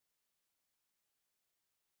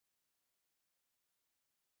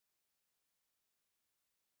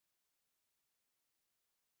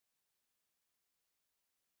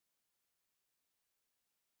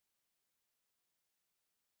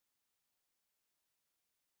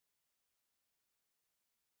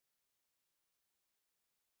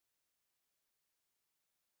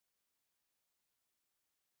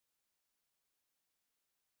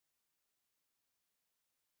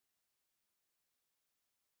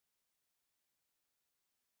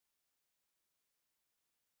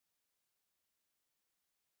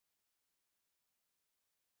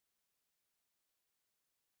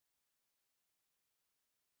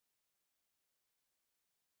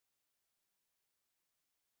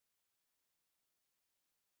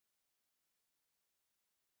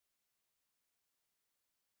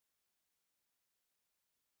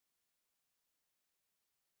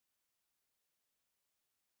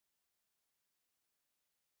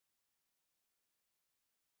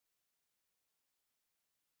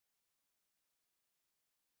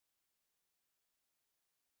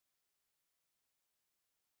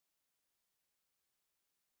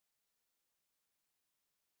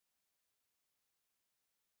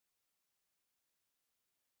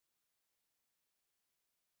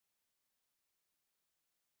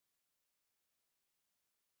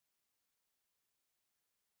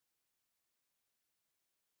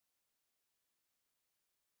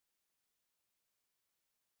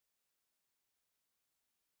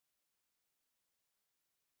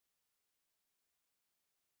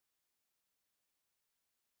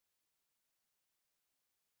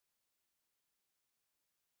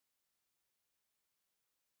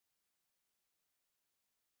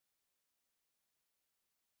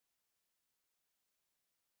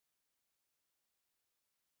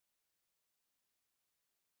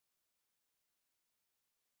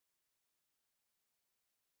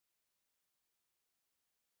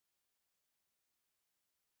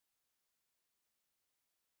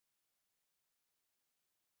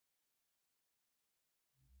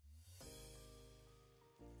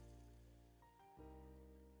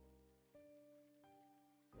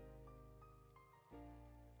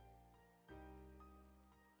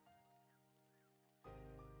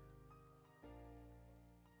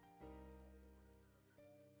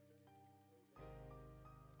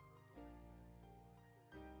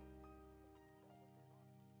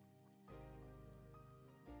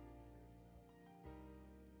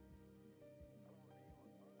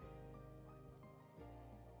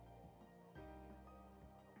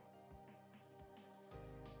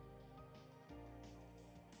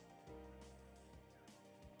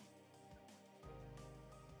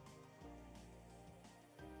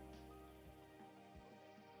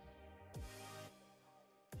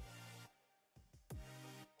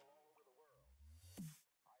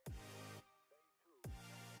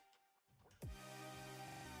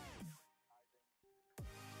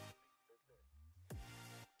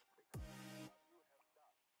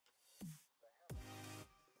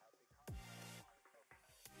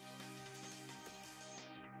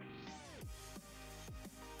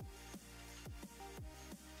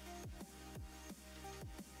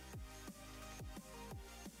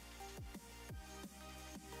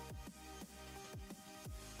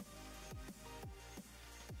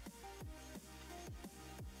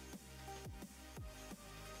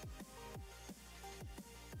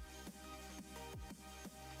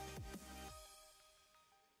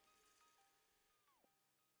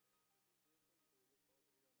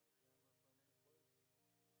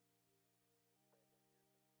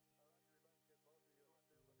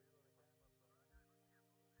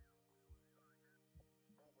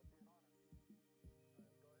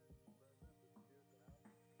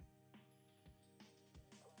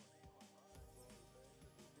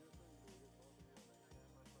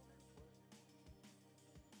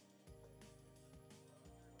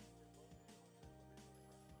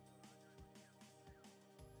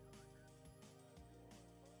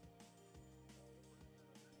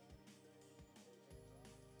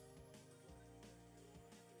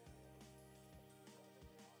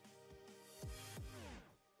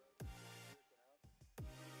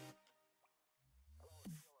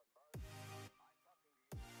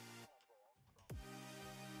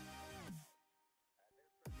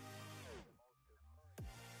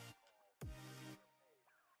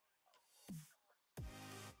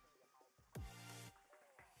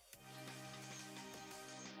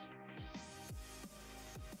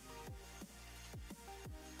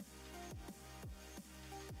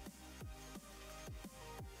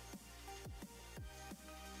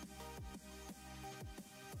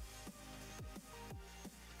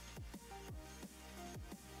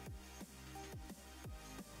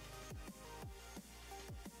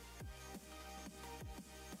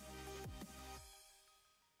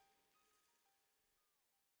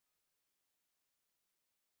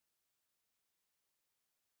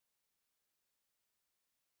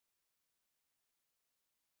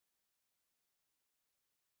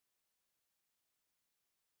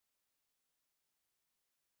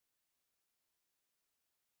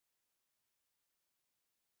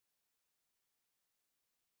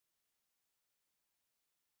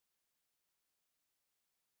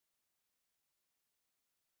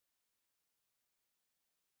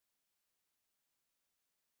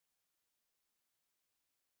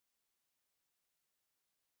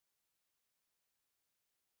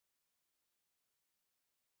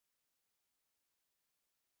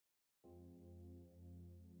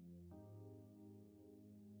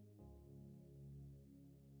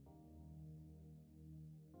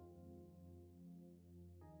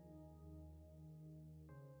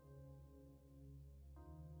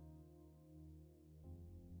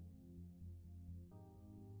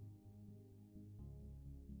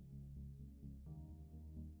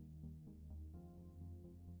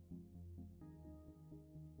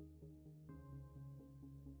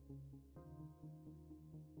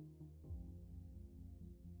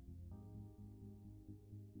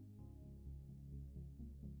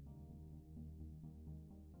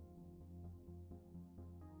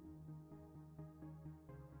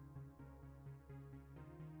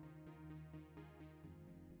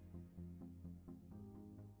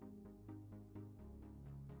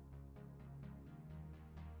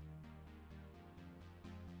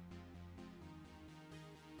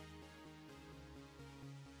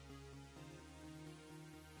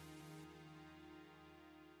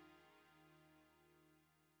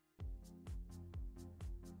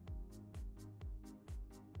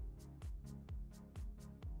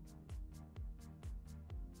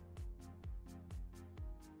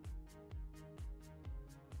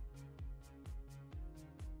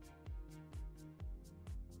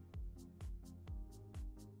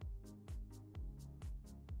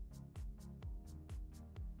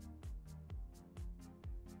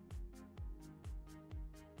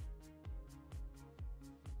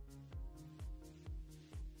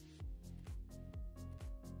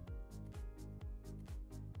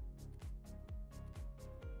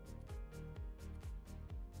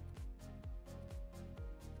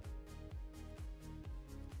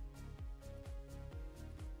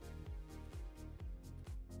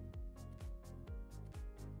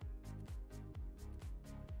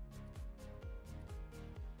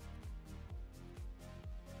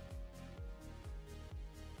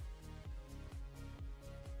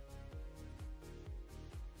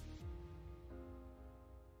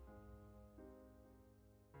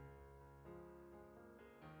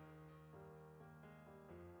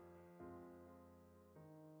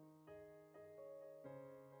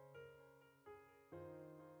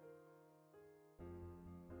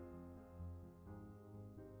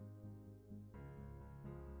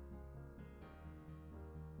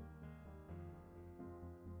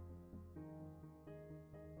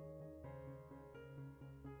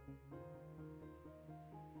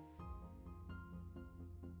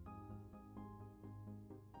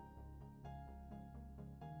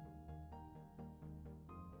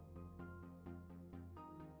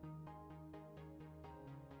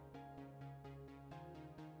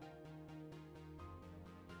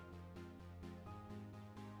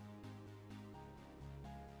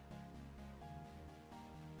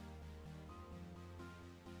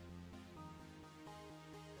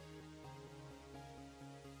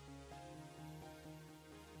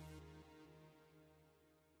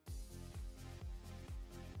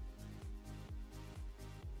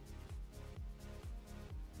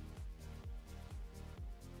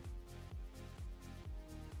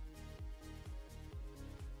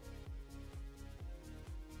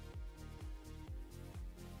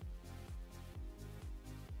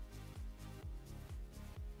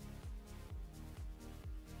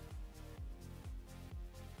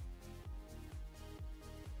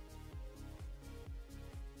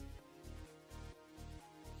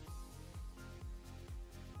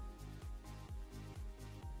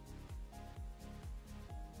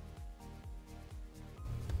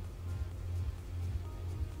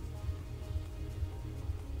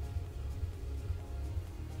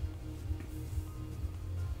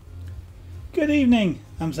Good evening,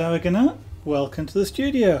 I'm Zaragoza. Welcome to the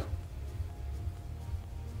studio.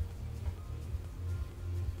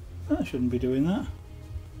 I shouldn't be doing that.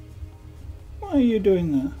 Why are you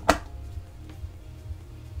doing that?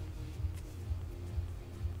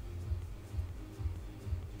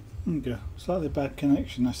 There you go. Slightly bad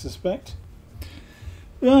connection, I suspect.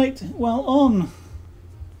 Right, well, on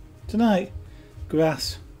tonight,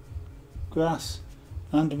 grass, grass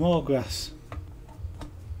and more grass.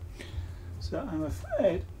 So I'm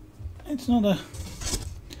afraid it's not a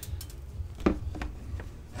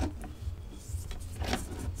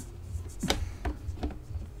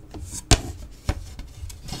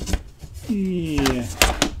yeah,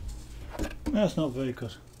 that's not very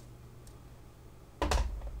good.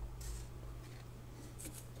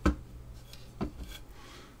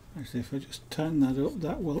 Actually, if I just turn that up,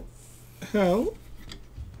 that will help.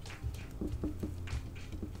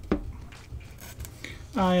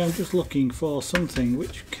 I am just looking for something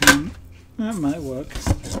which can, that might work.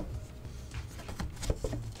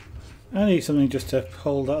 I need something just to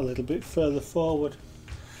hold that a little bit further forward.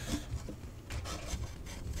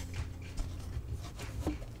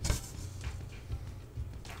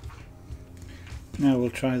 Now we'll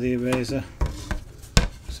try the eraser.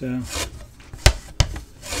 So,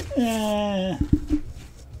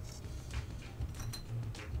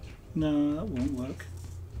 no, that won't work.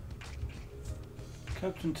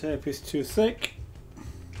 Captain tape is too thick.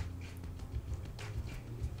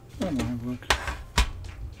 That might work.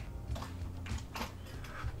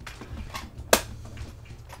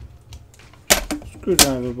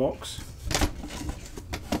 Screwdriver box.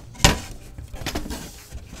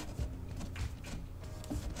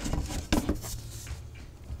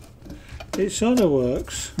 It sort of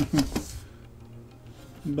works,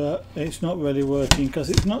 but it's not really working because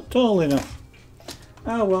it's not tall enough.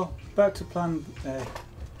 Oh well, back to plan A.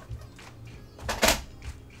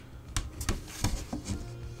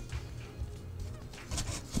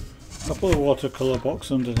 I'll put a watercolour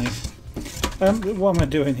box underneath. What am I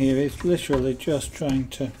doing here is literally just trying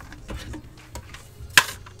to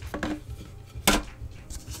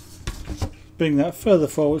bring that further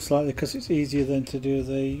forward slightly because it's easier than to do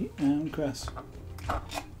the grass.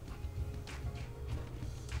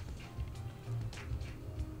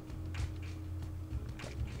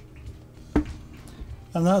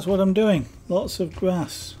 And that's what I'm doing, lots of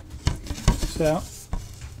grass. So,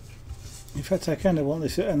 in fact I kind of want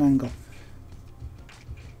this at an angle.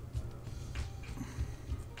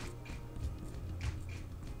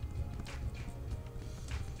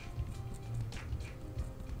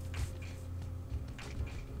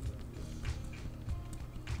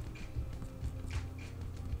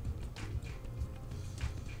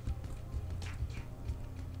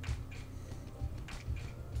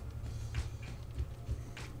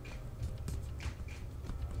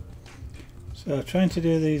 So trying to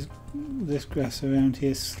do this grass around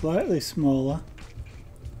here slightly smaller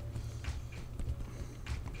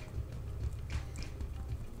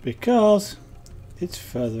because it's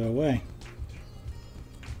further away.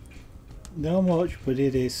 Not much, but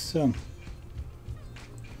it is some.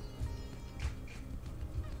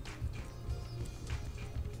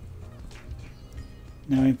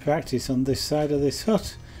 Now in practice on this side of this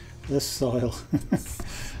hut there's soil.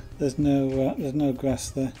 there's no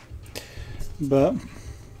grass there. But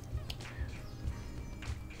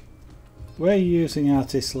we're using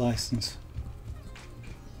artist license.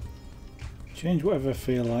 Change whatever I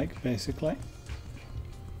feel like, basically.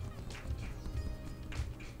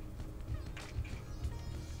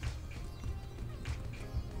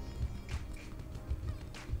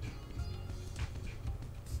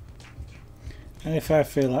 And if I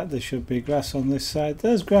feel like there should be grass on this side,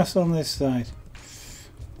 there's grass on this side.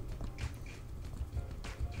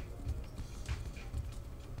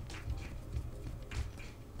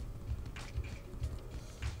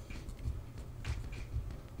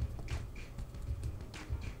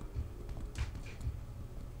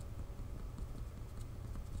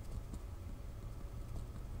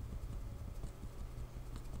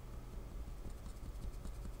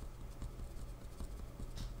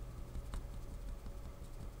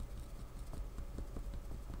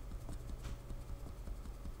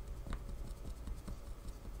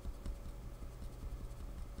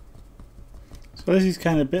 So this is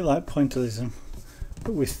kind of a bit like pointillism,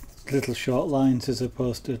 but with little short lines as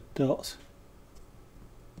opposed to dots.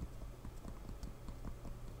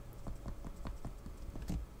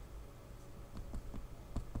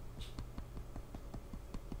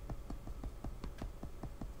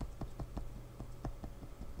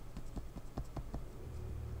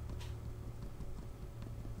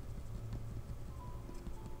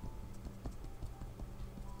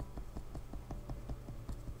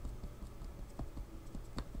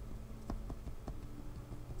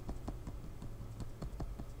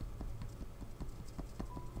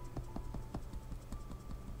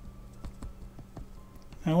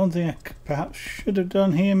 Now one thing I perhaps should have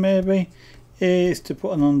done here maybe is to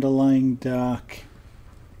put an underlying dark,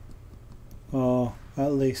 or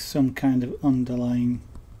at least some kind of underlying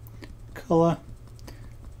colour,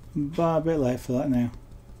 but a bit late for that now.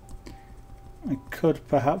 I could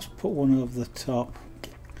perhaps put one over the top,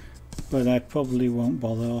 but I probably won't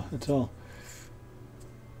bother at all.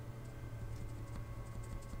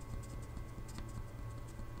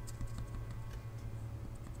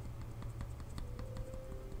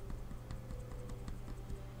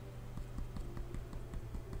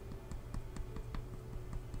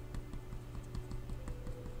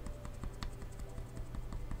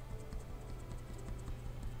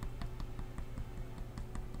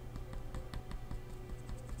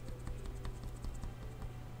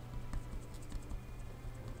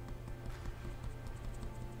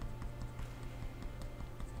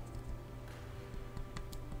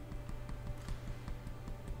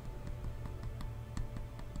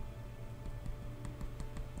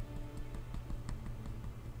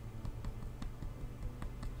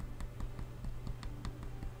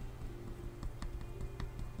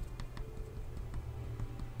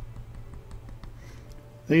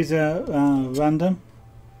 These are random,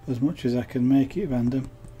 as much as I can make it random.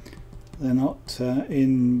 They're not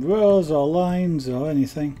in rows or lines or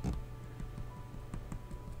anything.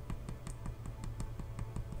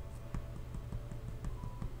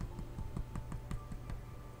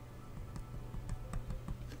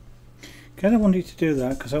 Kind of wanted to do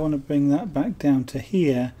that because I want to bring that back down to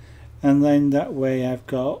here, and then that way I've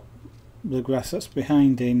got the grass that's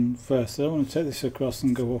behind in first. So I want to take this across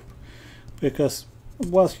and go up, because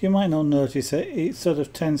whilst you might not notice it, it sort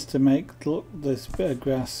of tends to make this bit of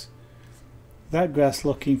grass, that grass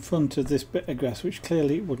look in front of this bit of grass, which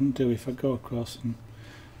clearly it wouldn't do if I go across. And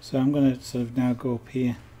so I'm going to sort of now go up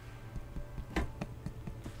here.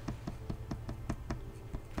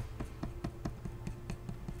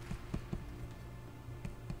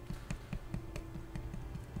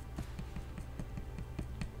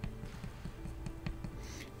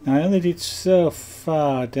 Now I only did so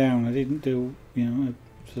far down. I didn't do, you know,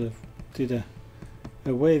 I sort of did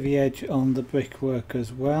a wavy edge on the brickwork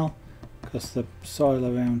as well, because the soil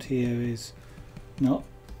around here is not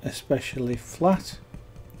especially flat.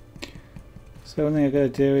 So one thing I've got to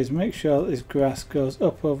do is make sure that this grass goes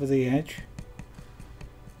up over the edge,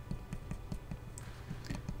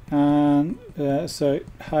 and so it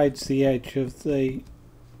hides the edge of the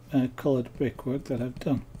coloured brickwork that I've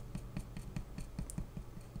done.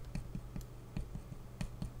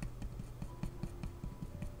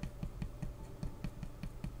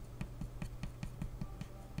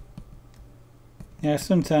 Yeah,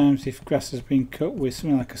 sometimes if grass has been cut with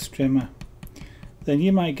something like a strimmer, then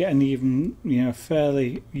you might get an even, you know,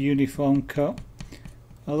 fairly uniform cut.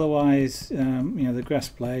 Otherwise, you know, the grass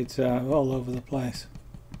blades are all over the place.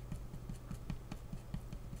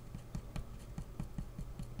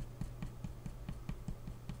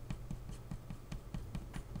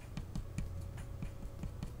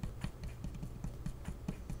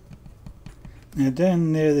 Now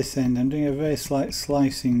down near this end, I'm doing a very slight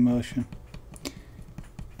slicing motion.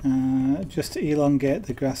 Just to elongate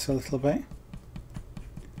the grass a little bit.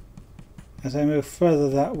 As I move further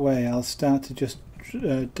that way, I'll start to just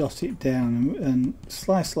dot it down and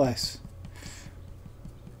slice less.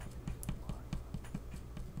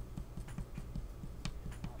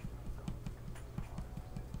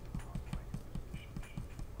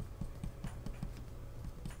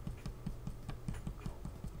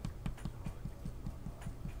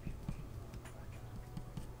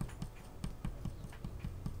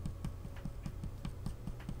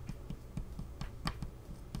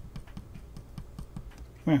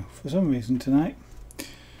 Well, for some reason tonight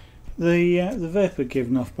the vapour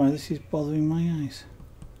given off by this is bothering my eyes.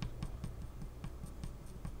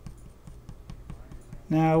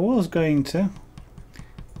 Now I was going to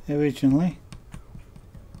originally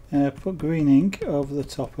put green ink over the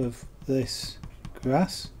top of this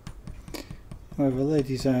grass. However,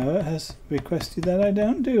 Lady Zara has requested that I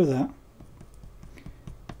don't do that.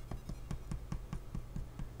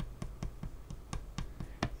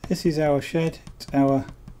 This is our shed, it's our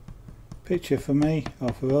picture for me,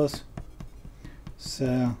 or for us,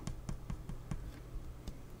 so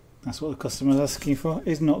that's what the customer is asking for,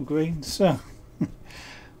 is not green, so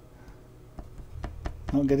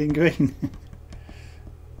not getting green.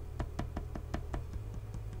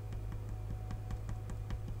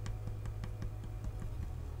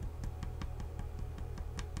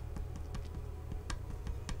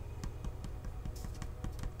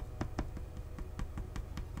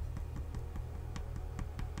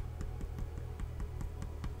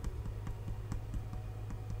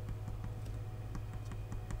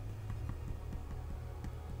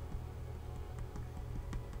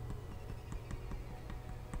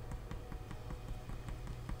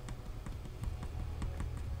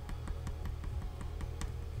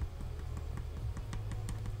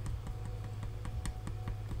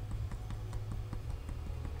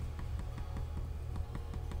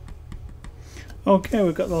 Okay,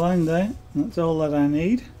 we've got the line there. That's all that I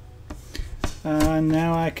need. And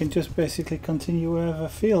now I can just basically continue wherever I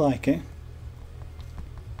feel like it.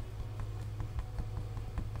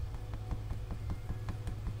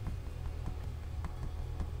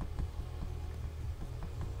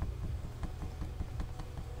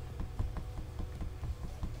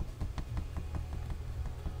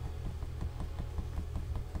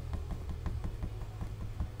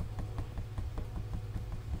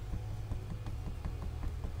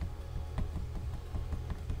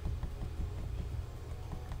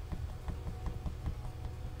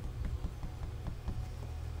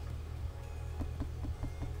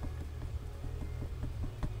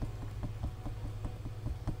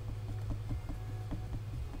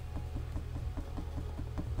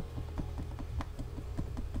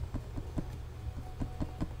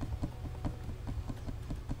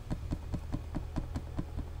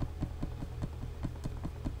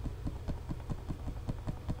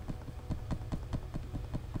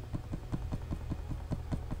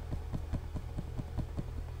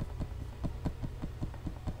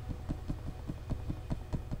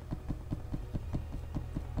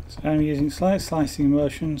 So I'm using slight slicing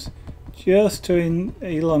motions just to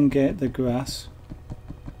elongate the grass.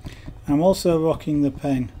 I'm also rocking the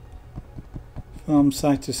pen from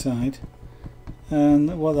side to side,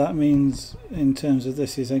 and what that means in terms of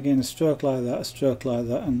this is again a stroke like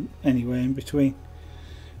that, and anywhere in between,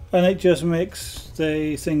 and it just makes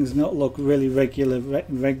the things not look really regular,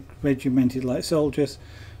 regimented like soldiers.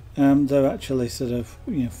 They're actually sort of,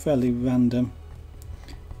 you know, fairly random,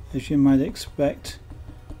 as you might expect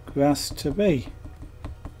grass to be.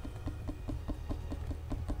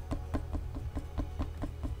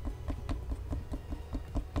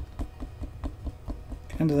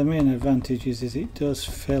 Kind of the main advantage is it does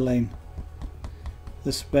fill in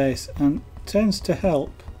the space and tends to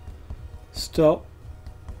help stop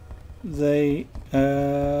the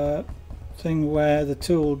thing where the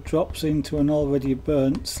tool drops into an already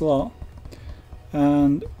burnt slot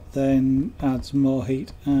and then adds more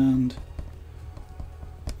heat and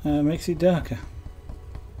makes it darker.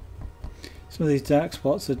 Some of these dark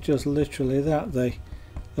spots are just literally that the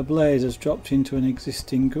blade has dropped into an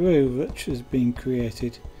existing groove which has been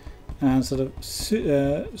created and sort of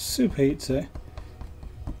superheats it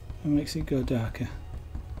and makes it go darker.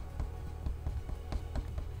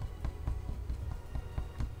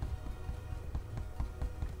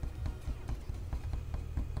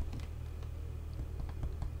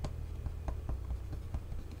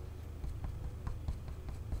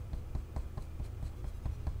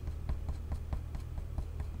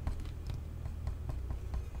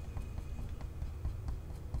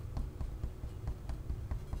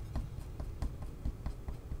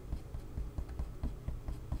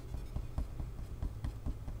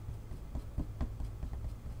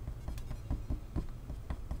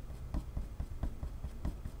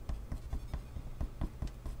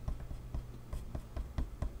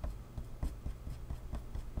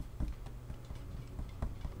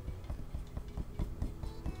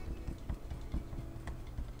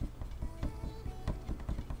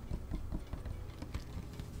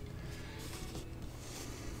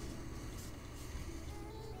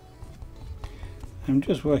 I'm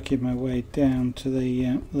just working my way down to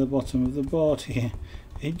the bottom of the board here.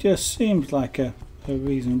 It just seems like a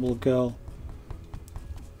reasonable goal.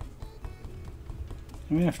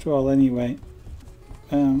 I mean, after all, anyway,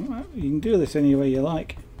 you can do this any way you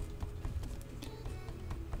like.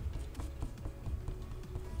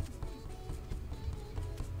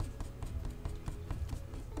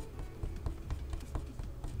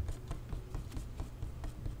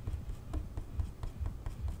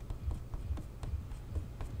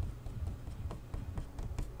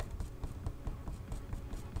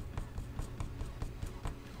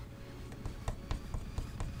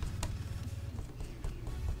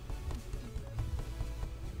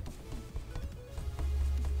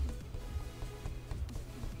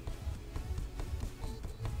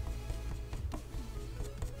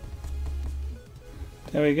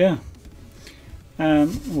 There we go.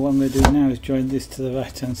 What I'm going to do now is join this to the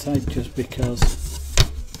right hand side just because.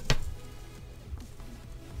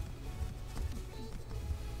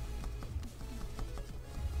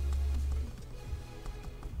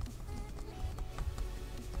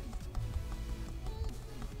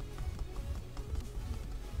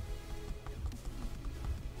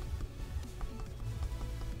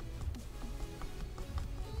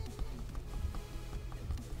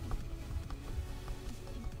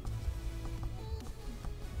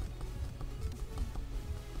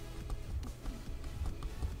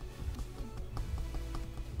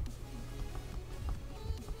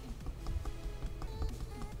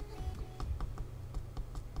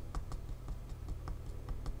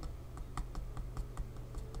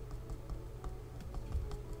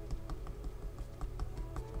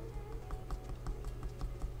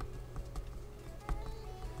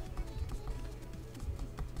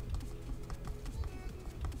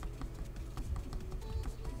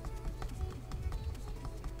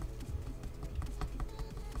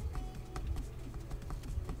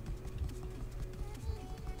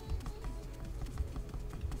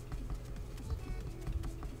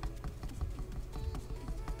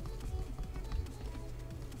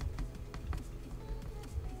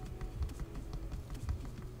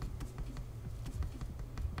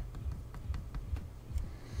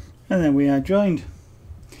 And then we are joined.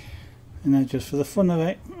 And now, just for the fun of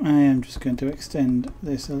it, I am just going to extend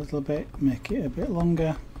this a little bit, make it a bit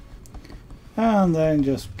longer, and then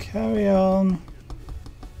just carry on.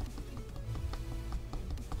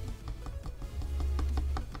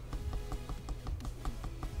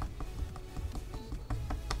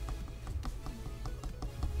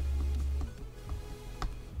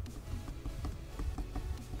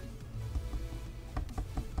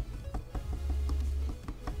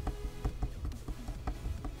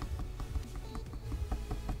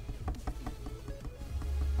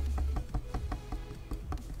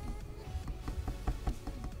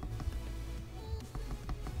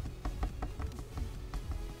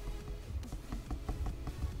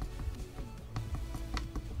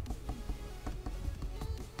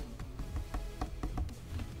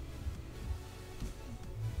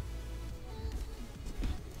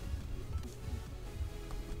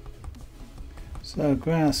 So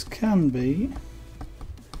grass can be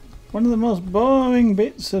one of the most boring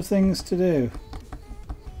bits of things to do.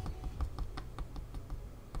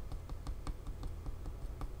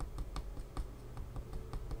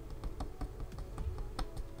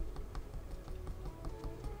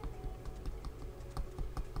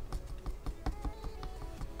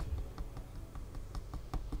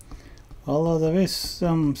 Although there is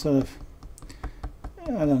some sort of,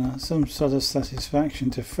 I don't know, some sort of satisfaction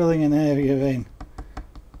to filling an area in.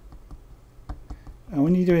 And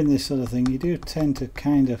when you're doing this sort of thing, you do tend to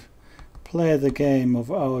kind of play the game of,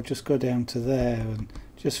 oh, just go down to there and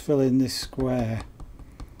just fill in this square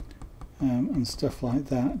and stuff like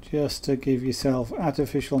that, just to give yourself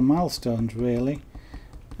artificial milestones, really.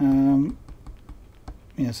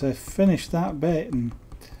 Yeah, so finish that bit and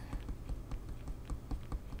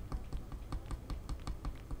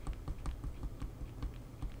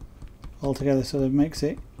altogether sort of makes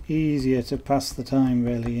it easier to pass the time,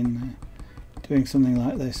 really, in doing something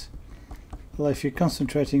like this. Well, if you're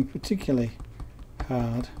concentrating particularly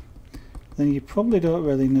hard, then you probably don't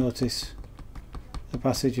really notice the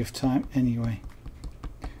passage of time anyway.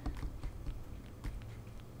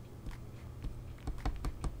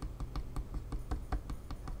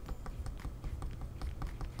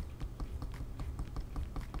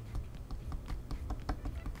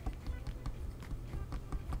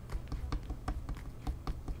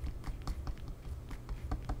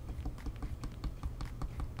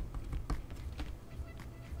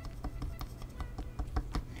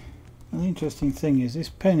 The interesting thing is this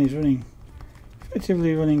pen is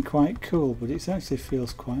effectively running quite cool, but it actually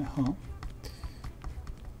feels quite hot.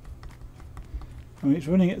 I mean, it's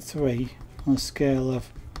running at 3 on a scale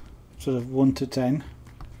of sort of 1 to 10,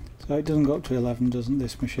 so it doesn't go up to 11, doesn't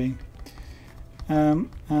this machine?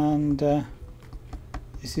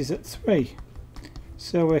 This is at 3,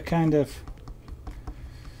 so we're kind of,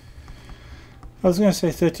 I was going to say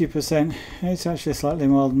 30%, it's actually slightly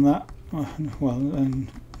more than that. Well,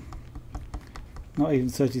 and not even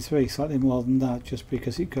 33, slightly more than that, just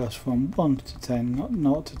because it goes from 1 to 10, not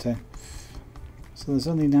 0 to 10. So there's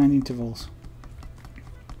only 9 intervals.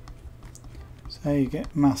 So you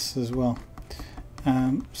get maths as well.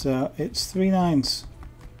 So it's 3 9s.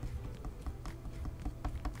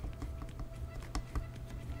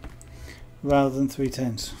 Rather than 3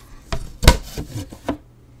 10s.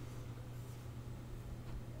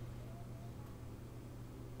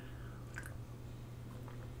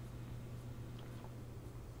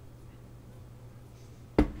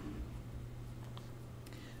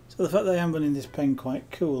 So the fact that I am running this pen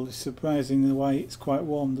quite cool is surprising the way it's quite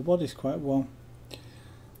warm. The body's quite warm,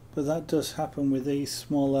 but that does happen with these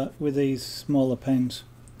smaller pens.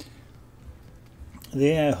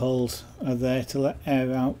 The air holes are there to let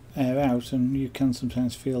air out, and you can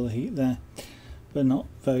sometimes feel the heat there, but not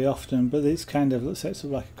very often. But it's kind of sets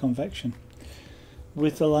up like a convection.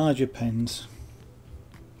 With the larger pens,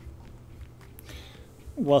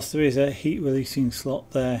 whilst there is a heat releasing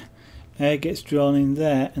slot there, air gets drawn in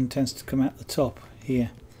there and tends to come out the top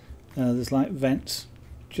here. There's like vents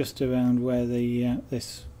just around where the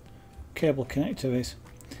this cable connector is,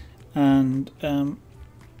 and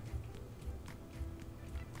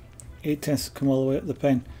it tends to come all the way up the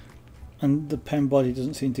pen, and the pen body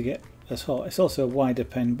doesn't seem to get as hot. It's also a wider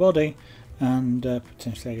pen body and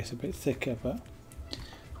potentially I guess a bit thicker, but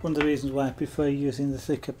one of the reasons why I prefer using the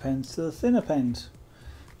thicker pens to the thinner pens.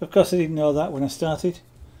 Of course I didn't know that when I started,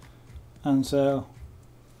 and so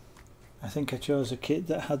I think I chose a kit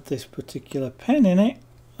that had this particular pen in it,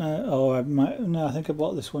 or I think I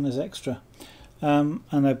bought this one as extra, and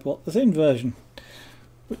I bought the thin version,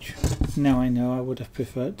 which now I know I would have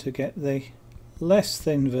preferred to get the less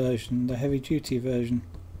thin version, the heavy duty version.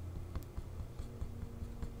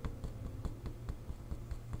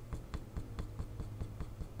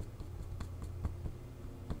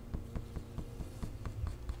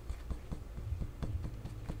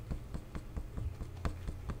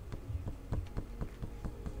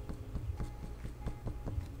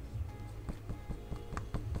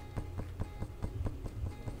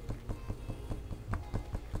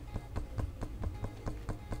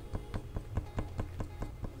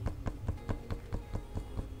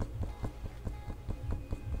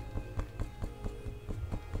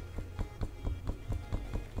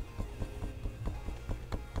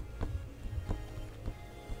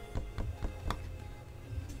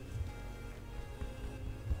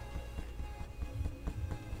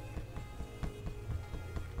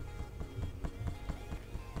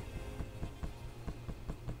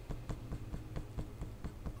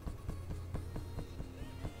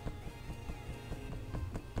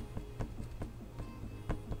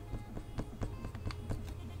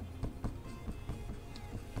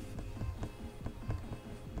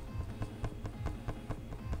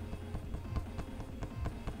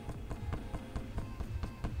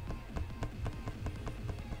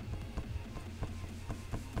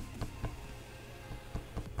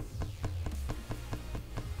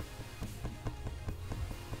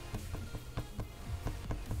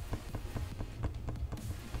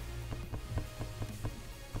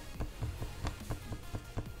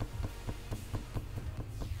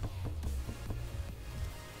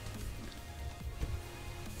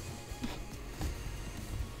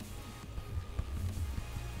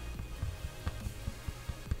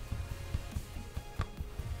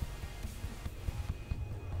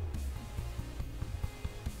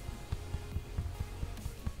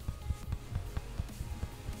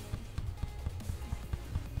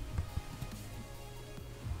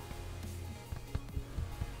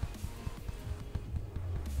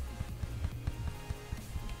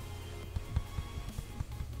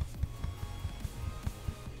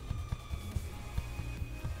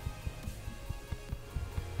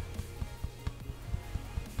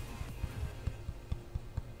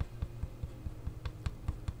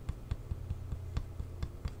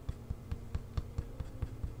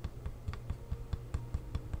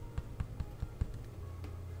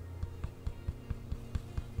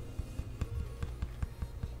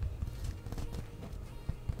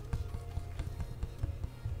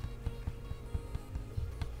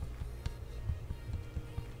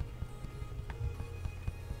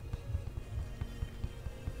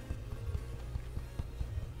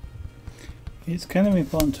 It's kind of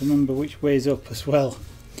important to remember which way is up as well,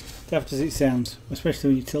 daft as it sounds, especially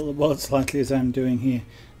when you tilt the board slightly as I'm doing here,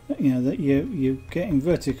 you know, that you're getting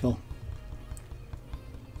vertical.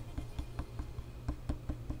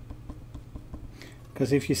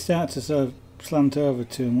 Because if you start to sort of slant over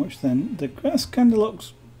too much, then the grass kind of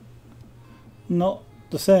looks not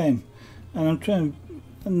the same. And I'm trying,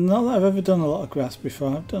 not that I've ever done a lot of grass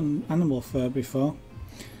before, I've done animal fur before,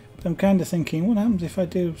 but I'm kind of thinking, what happens if I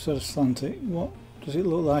do sort of slant it? What does it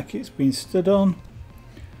look like it's been stood on?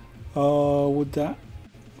 Or would that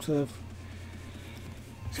sort of,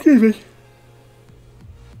 excuse me,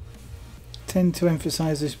 tend to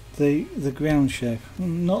emphasise the ground shape?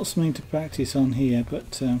 Not something to practice on here,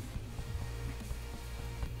 but I'll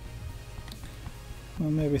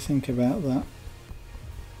maybe think about that.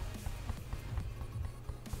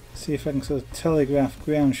 See if I can sort of telegraph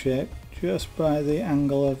ground shape just by the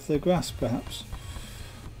angle of the grass, perhaps.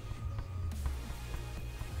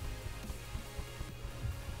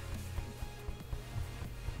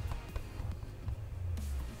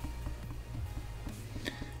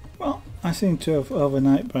 Well, I seem to have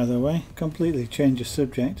overnight, by the way, completely changed the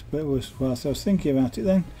subject, but it was whilst I was thinking about it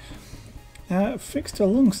then, fixed a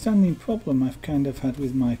long-standing problem I've kind of had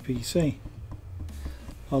with my PC.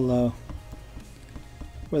 Although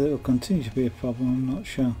whether it will continue to be a problem, I'm not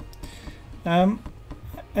sure.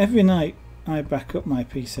 Every night I back up my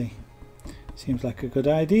PC. Seems like a good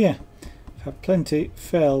idea. I've had plenty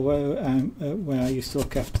fail where I used to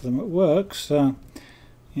look after them at work, so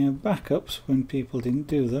you know, backups when people didn't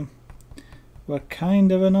do them were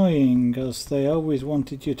kind of annoying, as they always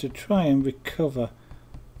wanted you to try and recover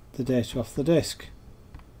the data off the disk,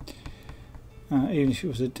 even if it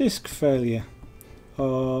was a disk failure,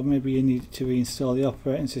 or maybe you needed to reinstall the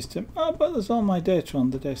operating system. Oh, but there's all my data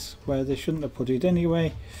on the disk, where they shouldn't have put it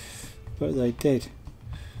anyway, but they did.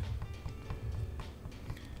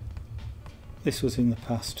 This was in the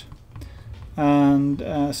past, and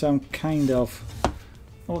so I'm kind of, I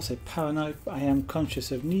won't say paranoid, but I am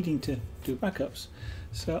conscious of needing to do backups.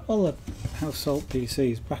 So all the household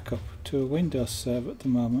PCs back up to a Windows server at the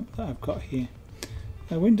moment that I've got here,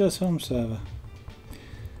 a Windows Home server.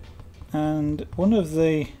 And one of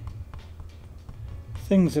the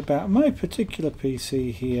things about my particular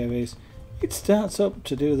PC here is it starts up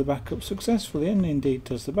to do the backup successfully, and indeed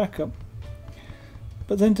does the backup,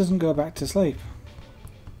 but then doesn't go back to sleep.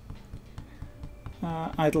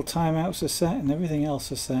 Idle timeouts are set and everything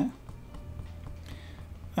else is set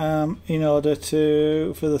in order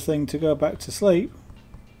for the thing to go back to sleep,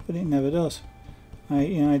 but it never does.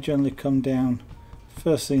 I generally come down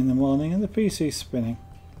first thing in the morning and the PC's spinning.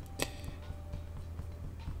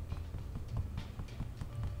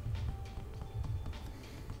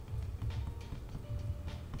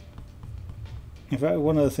 In fact,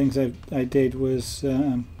 one of the things I did was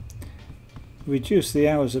reduce the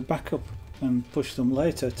hours of backup and push them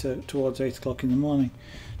later towards 8 o'clock in the morning,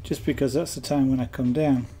 just because that's the time when I come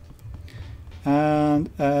down. And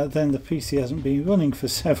then the PC hasn't been running for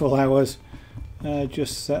several hours,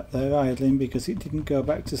 just sat there idling because it didn't go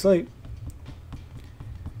back to sleep.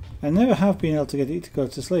 I never have been able to get it to go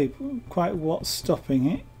to sleep. Quite what's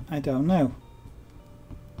stopping it, I don't know.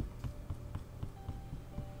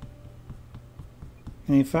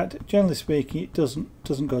 And in fact, generally speaking, it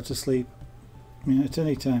doesn't go to sleep, you know, at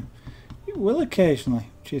any time. It will occasionally,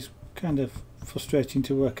 which is kind of frustrating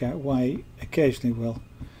to work out why it occasionally will.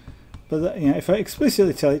 But that, you know, if I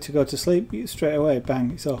explicitly tell it to go to sleep, straight away,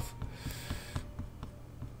 bang, it's off.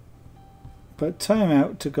 But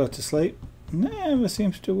timeout to go to sleep never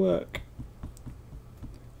seems to work,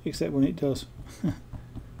 except when it does.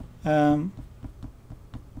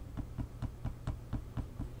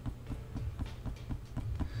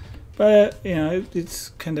 But you know, it's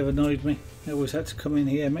kind of annoyed me. I always had to come in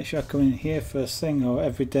here, make sure I come in here first thing or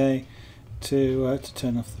every day to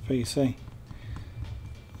turn off the PC.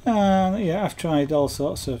 And yeah, I've tried all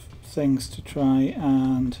sorts of things to try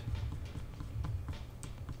and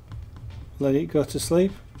let it go to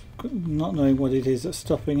sleep. Not knowing what it is that's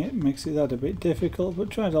stopping it makes it that a bit difficult, but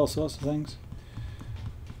tried all sorts of things.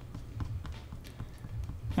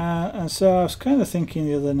 And so I was kind of thinking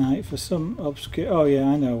the other night, for some obscure, oh yeah,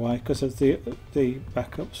 I know why, because of the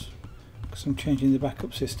backups, because I'm changing the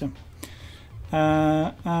backup system,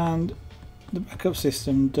 and the backup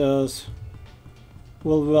system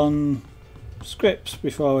will run scripts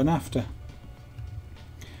before and after.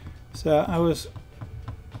 So I was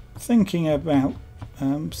thinking about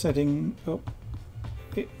setting up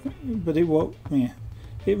it, but it won't. Yeah,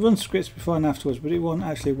 it runs scripts before and afterwards, but it won't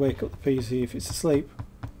actually wake up the PC if it's asleep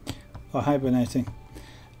or hibernating.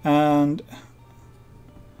 And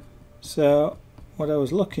So what I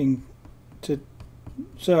was looking to,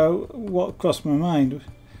 so what crossed my mind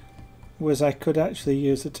was I could actually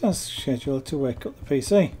use the task scheduler to wake up the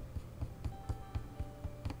PC.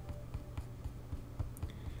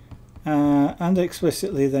 And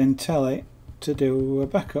explicitly then tell it to do a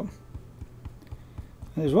backup.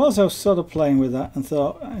 And as well as I was sort of playing with that and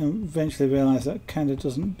thought, I eventually realised that kind of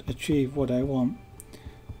doesn't achieve what I want,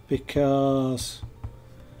 because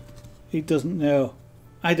it doesn't know,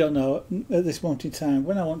 I don't know at this moment in time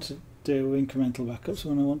when I want to do incremental backups,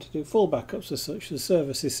 when I want to do full backups as such. The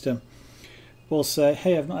server system will say,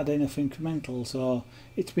 hey, I've not had enough incrementals, or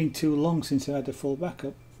it's been too long since I had a full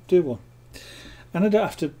backup, do one. And I don't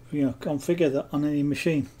have to, you know, configure that on any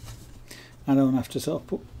machine. I don't have to sort of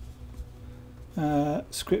put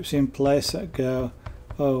scripts in place that go,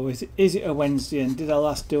 oh, is it a Wednesday and did I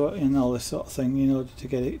last do it, and all this sort of thing, in order to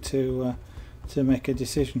get it to make a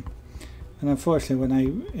decision. And unfortunately, when I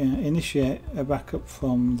initiate a backup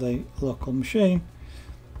from the local machine,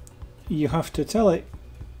 you have to tell it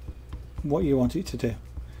what you want it to do,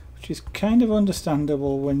 which is kind of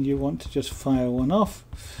understandable when you want to just fire one off.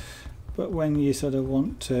 But when you sort of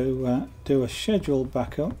want to do a scheduled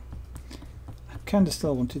backup, I kind of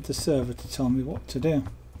still wanted the server to tell me what to do.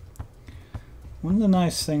 One of the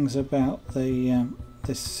nice things about the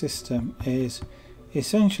this system is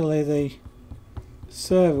essentially the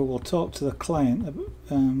server will talk to the client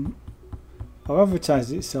or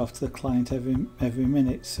advertise itself to the client every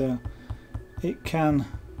minute, so it can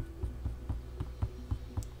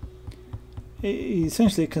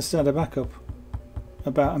essentially can start a backup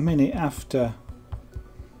about a minute after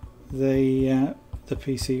the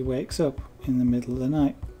PC wakes up in the middle of the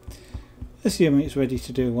night, assuming it's ready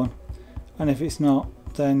to do one. And if it's not,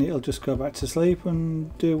 then it'll just go back to sleep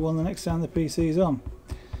and do one the next time the PC is on.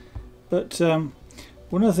 But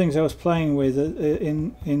one of the things I was playing with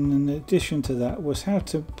in addition to that was how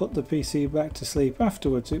to put the PC back to sleep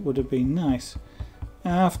afterwards. It would have been nice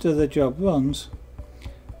after the job runs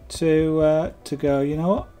to go, you know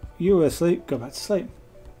what, you were asleep, go back to sleep.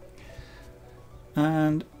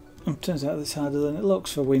 And it turns out it's harder than it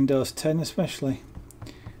looks for Windows 10 especially,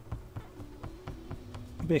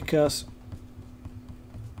 because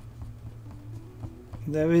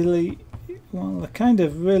there kind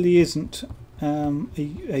of really isn't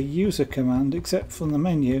a user command except from the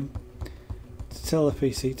menu to tell the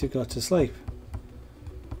PC to go to sleep.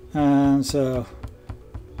 And so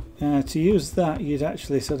to use that, you'd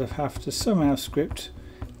actually sort of have to somehow script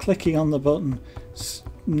clicking on the button,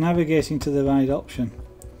 navigating to the right option,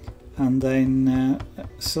 and then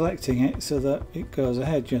selecting it so that it goes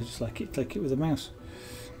ahead, just like you click it with a mouse.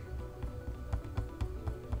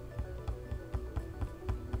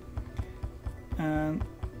 And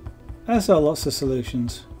I saw lots of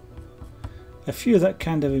solutions, a few that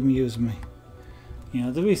kind of amuse me. You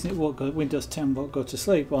know, the reason it won't go, Windows 10 won't go to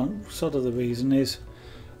sleep, well, sort of the reason is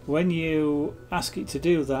when you ask it to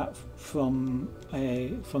do that from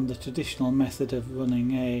the traditional method of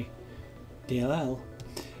running a DLL,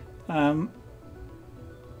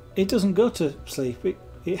 it doesn't go to sleep,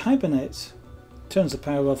 it hibernates, turns the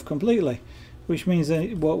power off completely, which means that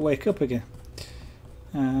it won't wake up again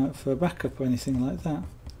for a backup or anything like that.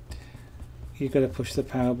 You've got to push the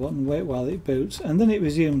power button, wait while it boots, and then it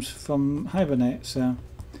resumes from hibernate, so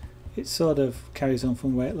it sort of carries on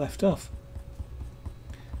from where it left off,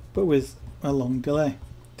 but with a long delay.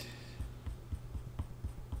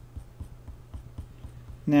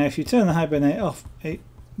 Now if you turn the hibernate off, it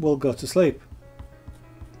will go to sleep.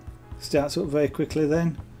 Starts up very quickly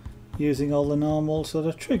then, using all the normal sort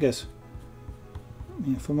of triggers.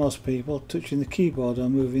 You know, for most people, touching the keyboard or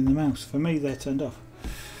moving the mouse. For me, they're turned off.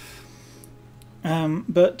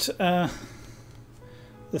 But the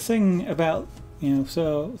thing about, you know,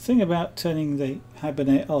 so the thing about turning the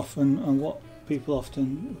hibernate off, and what people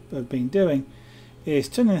often have been doing, is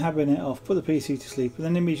turning the hibernate off, put the PC to sleep, and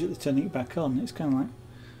then immediately turning it back on. It's kind of like,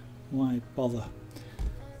 why bother?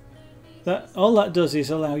 That all that does is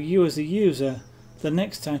allow you as a user the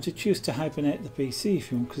next time to choose to hibernate the PC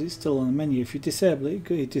if you want, because it's still on the menu. If you disable it,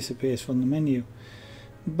 it disappears from the menu.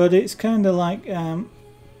 But it's kind of like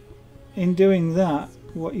in doing that,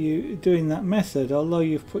 doing that method, although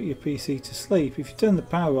you've put your PC to sleep, if you turn the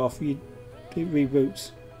power off, it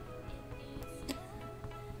reboots.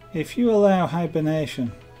 If you allow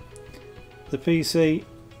hibernation, the PC,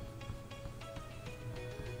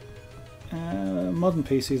 modern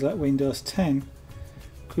PCs like Windows 10,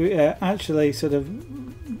 actually sort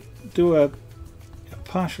of do a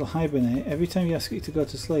partial hibernate. Every time you ask it to go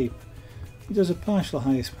to sleep, it does a partial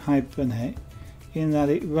hibernate, in that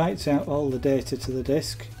it writes out all the data to the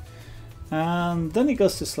disk and then it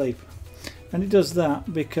goes to sleep. And it does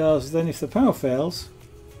that because then if the power fails,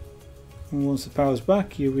 and once the power's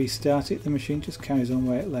back you restart it, the machine just carries on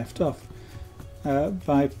where it left off,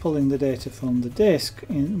 by pulling the data from the disk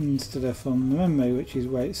instead of from the memory, which is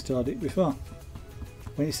where it stored it before.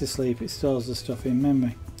 When it's asleep it stores the stuff in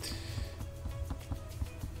memory.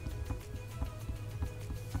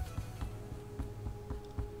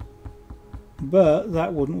 But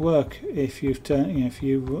that wouldn't work if you've if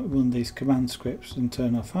you run these command scripts and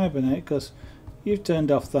turn off Hibernate, because you've turned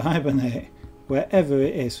off the Hibernate wherever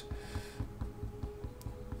it is.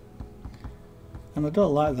 And I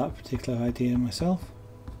don't like that particular idea myself.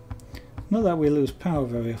 Not that we lose power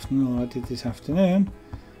very often, although I did this afternoon.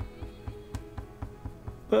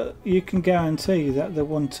 But you can guarantee that the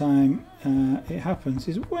one time it happens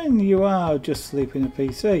is when you are just sleeping a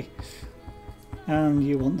PC and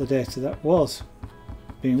you want the data that was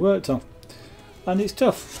being worked on. And it's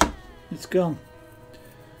tough. It's gone.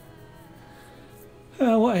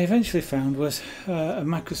 What I eventually found was a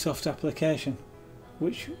Microsoft application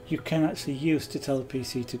which you can actually use to tell the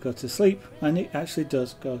PC to go to sleep, and it actually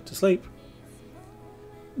does go to sleep.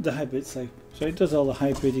 The hybrid sleep. So it does all the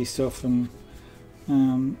hybridy stuff and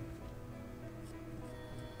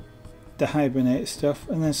the Hibernate stuff,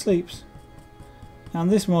 and then sleeps. And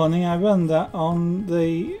this morning I ran that on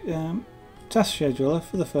the task scheduler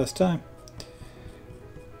for the first time,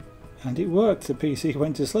 and it worked. The PC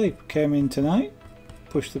went to sleep, came in tonight,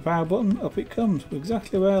 pushed the power button, up it comes,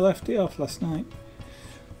 exactly where I left it off last night.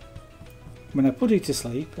 When I put it to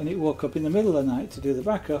sleep, and it woke up in the middle of the night to do the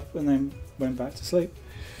backup and then went back to sleep.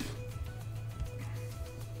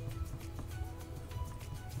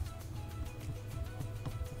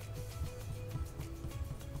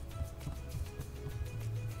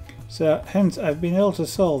 So hence I've been able to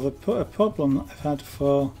solve a problem that I've had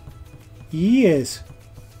for years.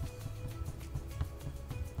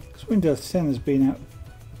 Because Windows 10 has been out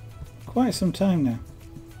quite some time now.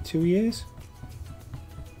 2 years?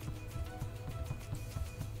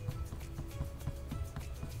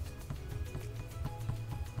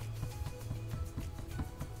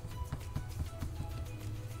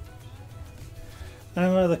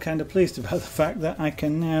 I'm rather kind of pleased about the fact that I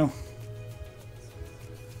can now,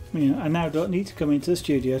 I now don't need to come into the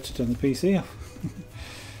studio to turn the PC off.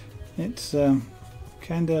 It's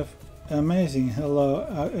kind of amazing. Although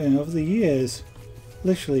over the years,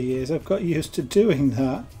 literally years, I've got used to doing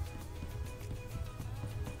that.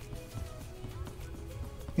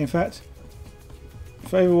 In fact,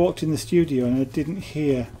 if I ever walked in the studio and I didn't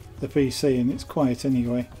hear the PC and it's quiet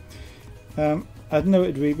anyway, I'd know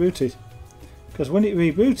it rebooted. Because when it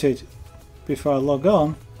rebooted, before I log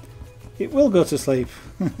on, it will go to sleep.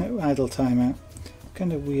 Idle timeout.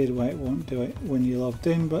 Kind of weird why it won't do it when you're logged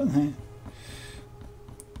in, but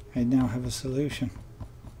I now have a solution.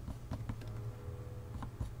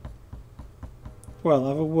 Well, I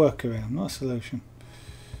have a workaround, not a solution.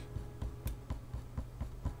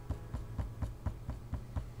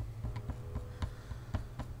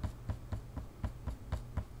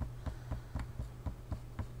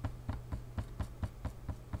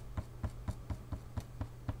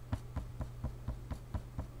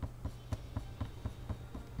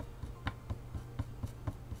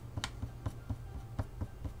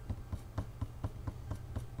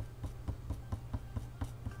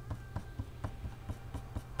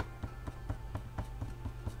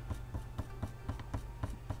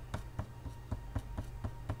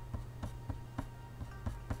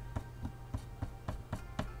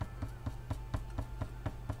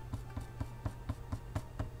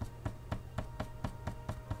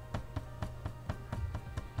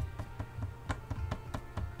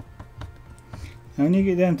 Now when you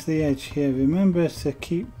get down to the edge here, remember to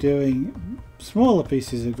keep doing smaller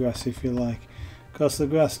pieces of grass if you like, because the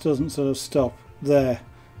grass doesn't sort of stop there.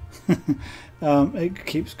 It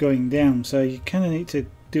keeps going down, so you kind of need to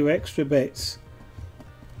do extra bits,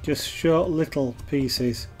 just short little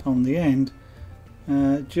pieces on the end,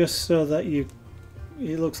 just so that it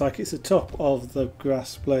looks like it's the top of the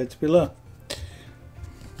grass blades below.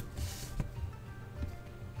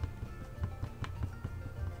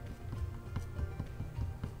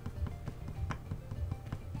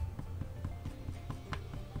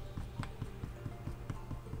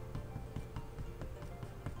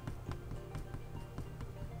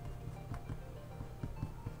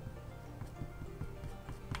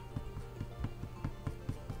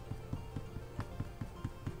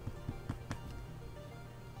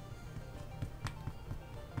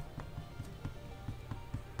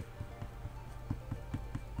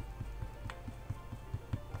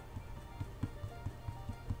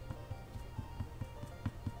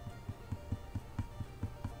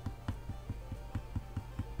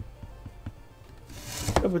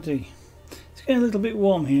 property. It's getting a little bit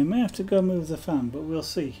warm here. May have to go move the fan, but we'll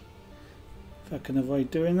see if I can avoid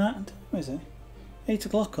doing that. What is it? 8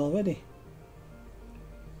 o'clock already.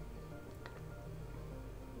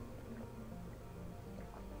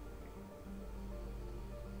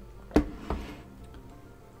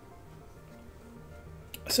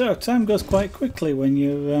 So time goes quite quickly when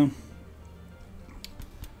you're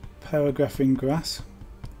pyrographing grass,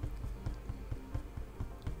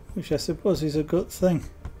 which I suppose is a good thing.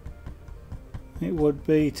 It would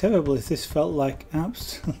be terrible if this felt like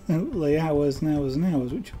absolutely hours and hours and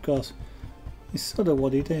hours, which of course is sort of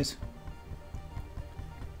what it is.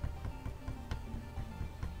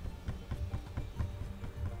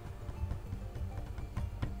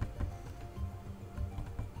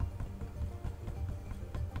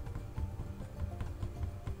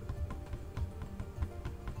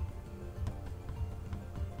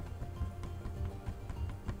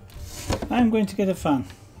 I'm going to get a fan.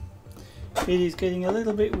 It is getting a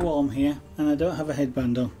little bit warm here and I don't have a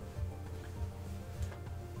headband on.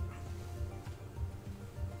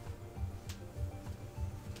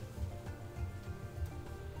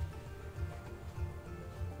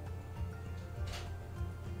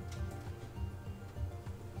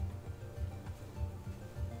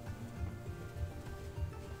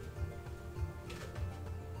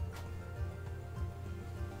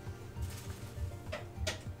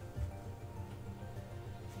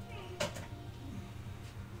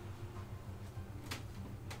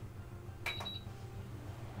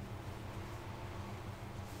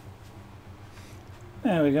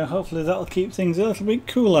 There we go, hopefully that'll keep things a little bit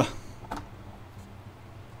cooler.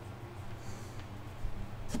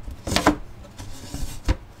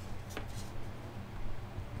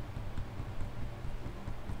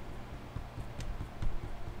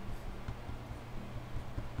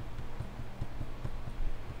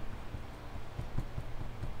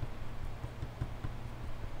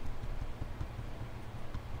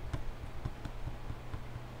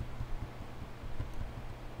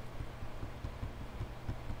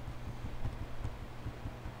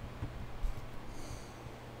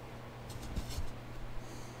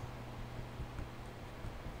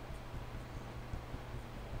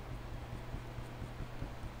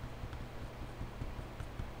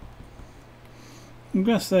 The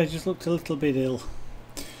grass there just looked a little bit ill.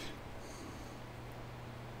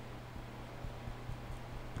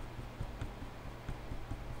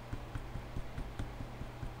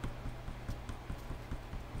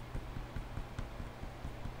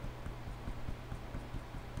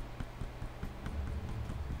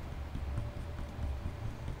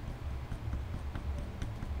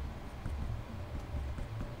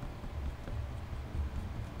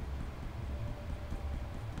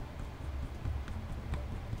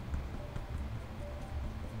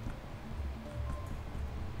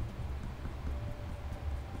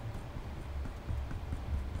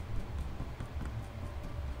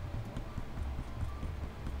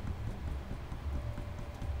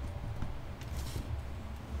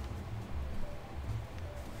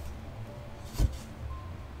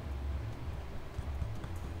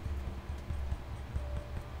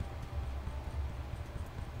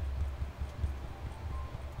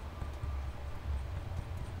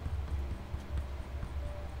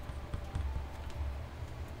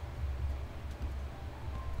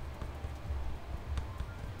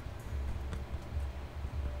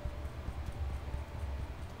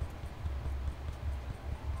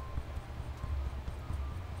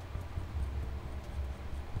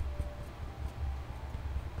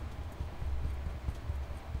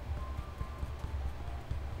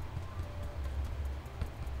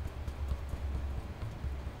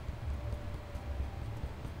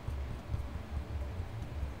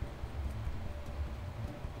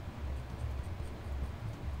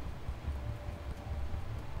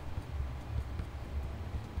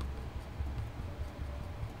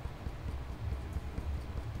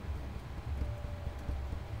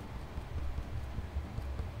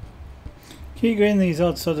 Keep going these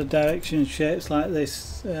odd sort of direction shapes like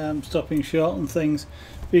this, stopping short and things,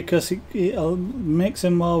 because it makes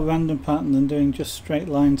a more random pattern than doing just straight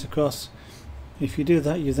lines across. If you do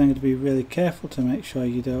that, you're then going to be really careful to make sure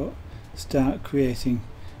you don't start creating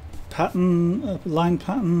line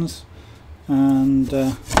patterns, and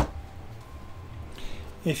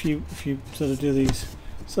if you sort of do these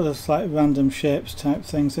sort of like random shapes type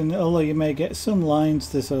things, and although you may get some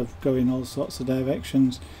lines, they sort of go in all sorts of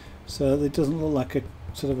directions, so it doesn't look like a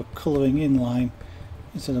sort of a colouring in line.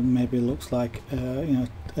 It sort of maybe looks like you know,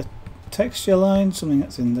 a texture line, something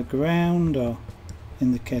that's in the ground, or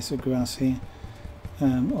in the case of grass here,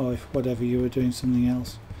 or if whatever you were doing something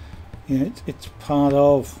else. you know, it's part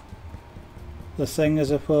of the thing,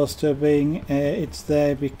 as opposed to being it's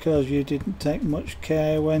there because you didn't take much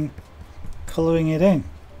care when colouring it in.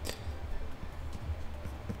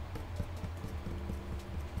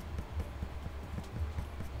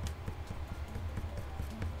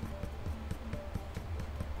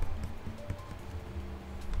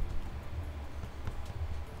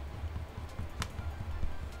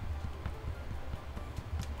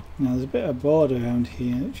 Now there's a bit of border around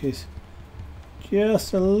here which is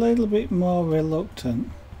just a little bit more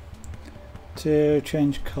reluctant to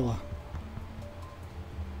change colour.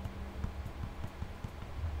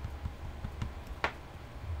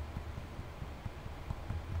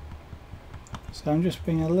 So I'm just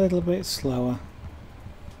being a little bit slower.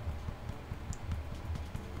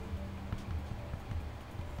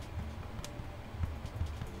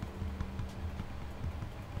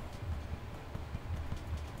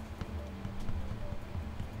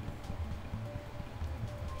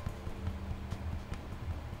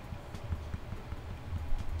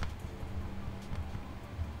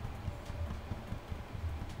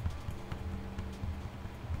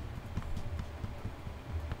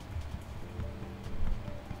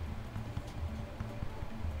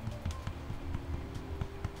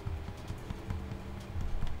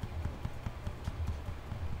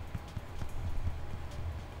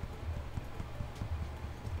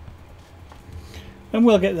 And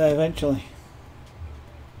we'll get there eventually.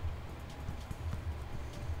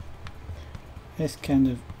 This kind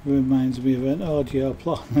of reminds me of an audio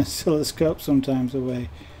plot on a oscilloscope sometimes, the way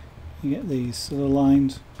you get these sort of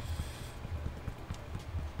lines.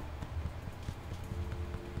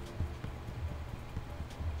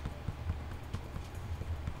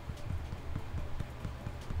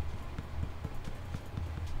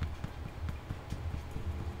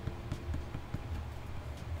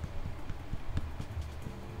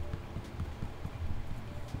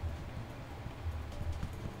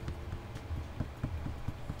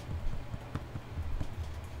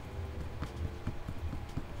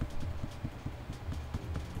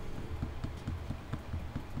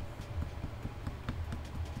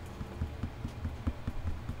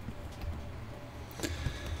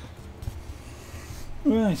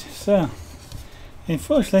 Right, so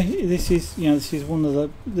unfortunately this is one of the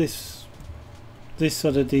this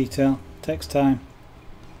sort of detail takes time.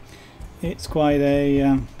 It's quite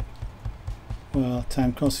a well,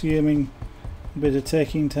 time consuming, a bit of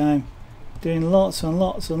taking time, doing lots and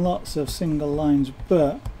lots and lots of single lines,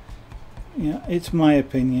 but you know, it's my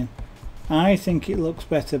opinion. I think it looks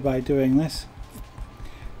better by doing this.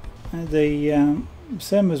 The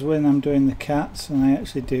same as when I'm doing the cats, and I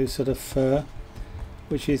actually do sort of fur,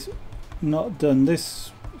 which is not done.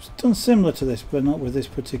 This is done similar to this, but not with this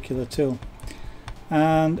particular tool.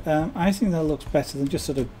 And I think that looks better than just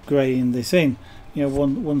sort of greying this in. You know,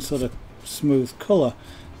 one sort of smooth colour.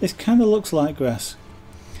 This kind of looks like grass,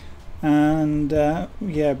 and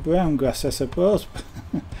yeah, brown grass, I suppose.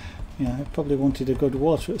 Yeah, I probably wanted a good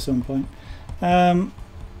water at some point.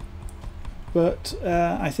 But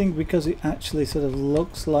I think because it actually sort of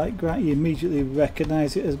looks like grass, you immediately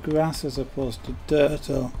recognise it as grass as opposed to dirt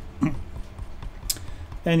or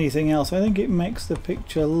anything else. I think it makes the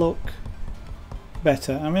picture look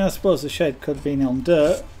better. I mean, I suppose the shade could have been on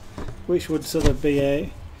dirt, which would sort of be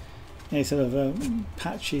a sort of a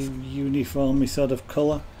patchy, uniformy sort of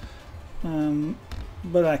colour.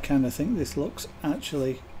 But I kind of think this looks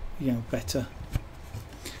actually, you know, better.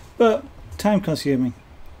 But time consuming.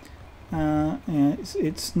 Yeah,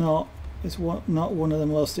 it's not one of the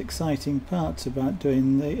most exciting parts about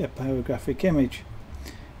doing a pyrographic image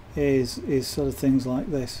is sort of things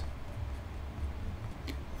like this.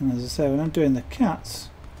 And as I say, when I'm doing the cats,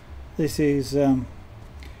 this is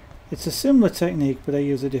it's a similar technique, but I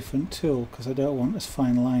use a different tool because I don't want as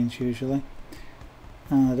fine lines usually,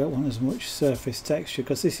 and I don't want as much surface texture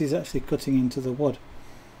because this is actually cutting into the wood.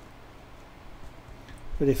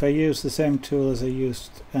 But if I use the same tool as I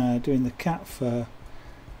used doing the cat fur,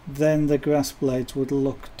 then the grass blades would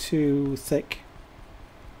look too thick.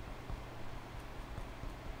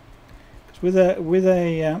 Because with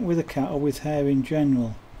a cat, or with hair in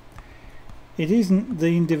general, it isn't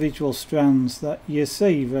the individual strands that you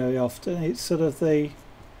see very often. It's sort of the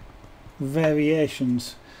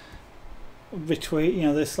variations between, you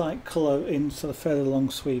know, this like colour in sort of fairly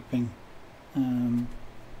long sweeping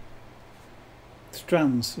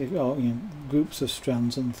strands, or you know, groups of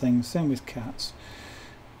strands and things. Same with cats.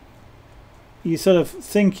 You sort of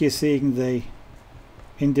think you're seeing the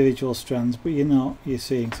individual strands, but you're not. You're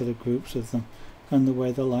seeing sort of groups of them and the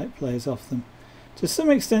way the light plays off them. To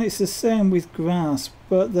some extent it's the same with grass,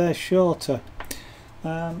 but they're shorter.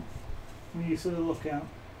 when you sort of look out,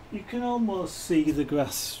 you can almost see the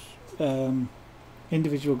grass,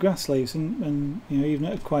 individual grass leaves, and you know, even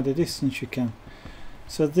at quite a distance you can.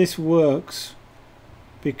 So this works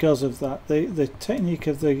because of that. The technique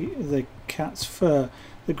of the cat's fur,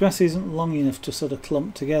 the grass isn't long enough to sort of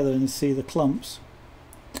clump together and see the clumps.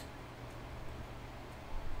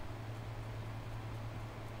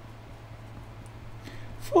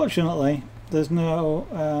 Fortunately, there's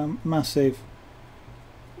no massive.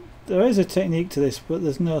 There is a technique to this, but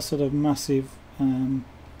there's no sort of massive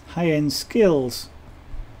high-end skills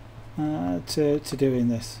to doing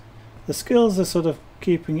this. The skills are sort of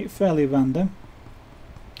keeping it fairly random,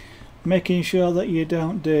 making sure that you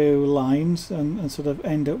don't do lines and sort of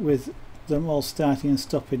end up with them all starting and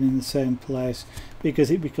stopping in the same place, because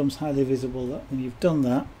it becomes highly visible that when you've done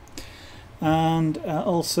that. And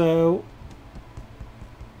also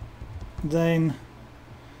then,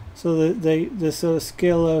 so the sort of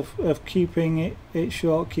skill of keeping it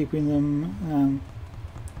short, keeping them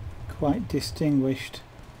quite distinguished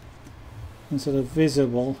and sort of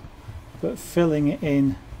visible, but filling it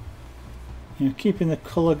in, you know, keeping the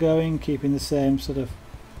colour going, keeping the same sort of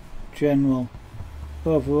general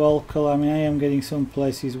overall colour. I mean, I am getting some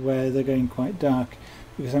places where they're going quite dark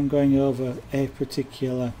because I'm going over a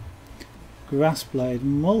particular grass blade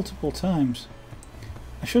multiple times.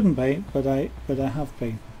 I shouldn't be, but I have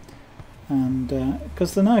been, and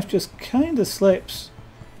because the knife just kind of slips,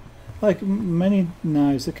 like many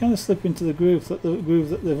knives, they kind of slip into the groove that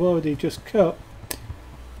they've already just cut.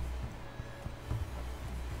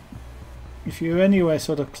 If you're anywhere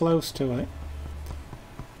sort of close to it.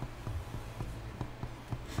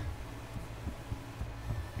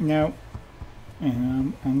 Now,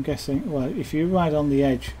 I'm guessing, well, if you're right on the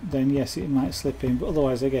edge, then yes, it might slip in, but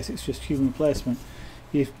otherwise I guess it's just human placement.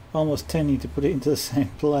 You're almost tending to put it into the same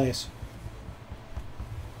place.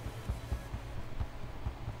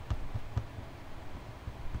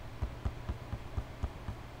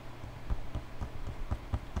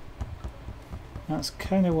 That's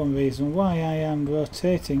kind of one reason why I am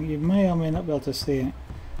rotating. You may or may not be able to see it,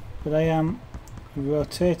 but I am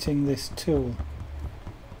rotating this tool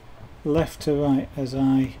left to right as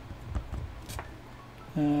I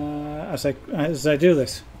do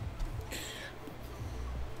this,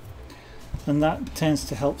 and that tends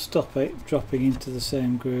to help stop it dropping into the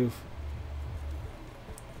same groove.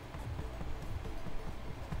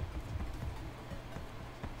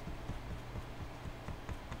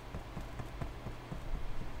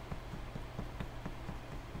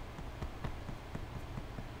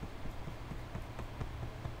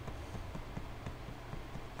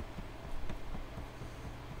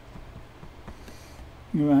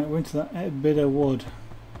 Right, we're into that bit of wood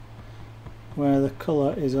where the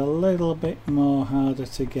colour is a little bit more harder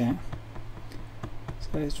to get.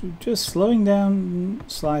 So it's just slowing down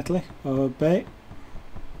slightly, or a bit,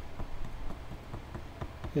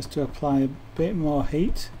 just to apply a bit more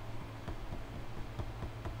heat.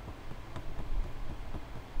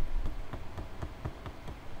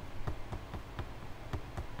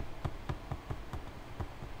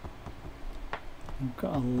 I've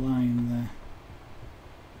got a line there.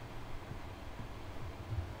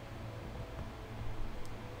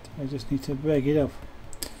 I just need to break it up.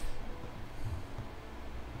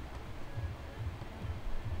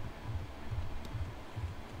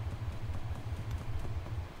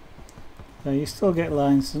 So you still get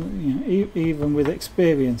lines, you know, even with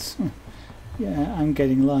experience. Yeah, I'm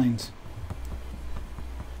getting lines.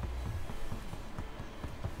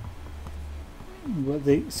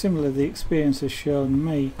 But similarly, the experience has shown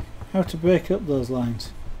me how to break up those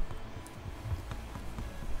lines.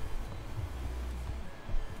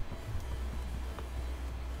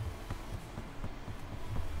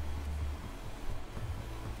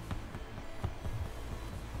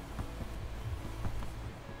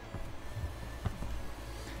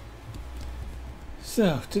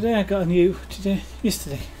 So today I got a new,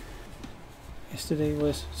 yesterday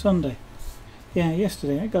was Sunday. Yeah,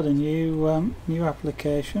 yesterday I got a new new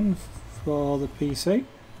application for the PC,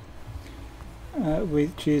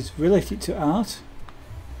 which is related to art.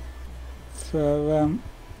 For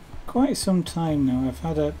quite some time now I've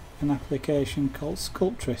had an application called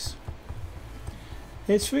Sculptress.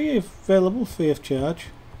 It's available free of charge,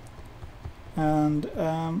 and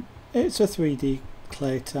it's a 3D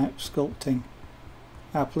clay type sculpting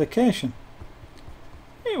application.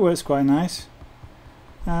 It works quite nice.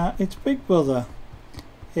 Its big brother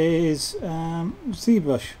is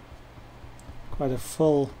ZBrush, quite a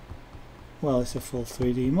full, well, it's a full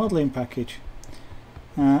 3D modelling package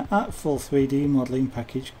at full 3D modelling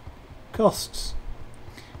package costs,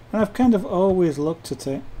 and I've kind of always looked at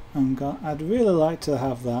it and gone, I'd really like to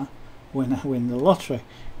have that when I win the lottery,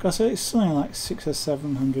 because it's something like £600 or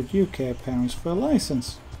 £700 UK for a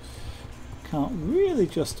license. Can't really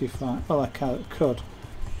justify, well I could,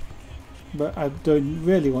 but I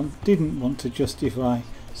didn't want to justify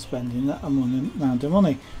spending that amount of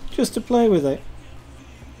money just to play with it.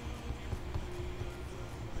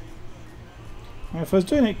 If I was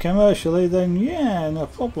doing it commercially, then yeah, no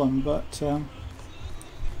problem, but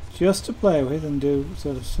just to play with and do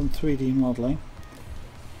sort of some 3D modelling,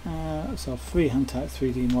 so freehand type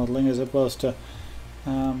 3D modelling, as opposed to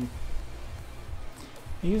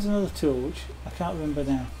use another tool which I can't remember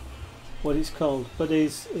now what it's called, but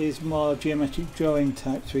is more geometric drawing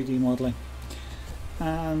type 3D modelling.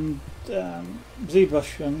 And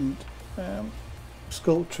ZBrush and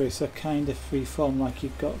Sculptress are kind of free form, like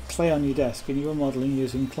you've got clay on your desk and you were modelling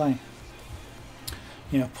using clay.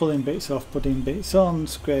 You know, pulling bits off, putting bits on,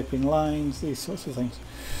 scraping lines, these sorts of things.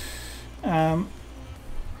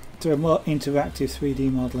 To a more interactive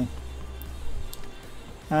 3D modelling.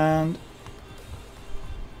 And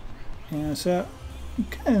yeah, so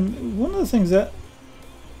again, one of the things that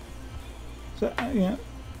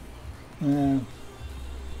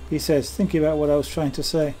he says, thinking about what I was trying to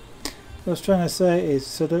say. What I was trying to say is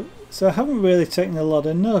so I haven't really taken a lot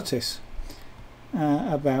of notice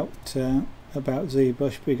about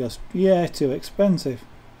ZBrush because yeah, too expensive,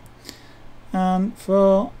 and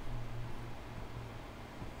for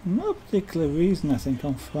no particular reason. I think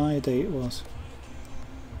on Friday it was.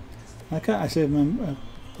 I can't actually remember.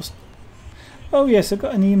 Oh yes, I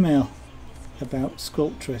got an email about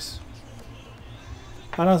Sculptress,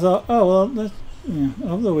 and I thought, oh well,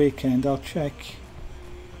 over the weekend I'll check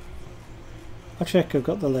I've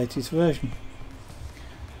got the latest version.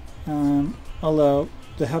 Although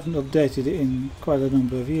they haven't updated it in quite a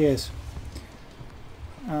number of years.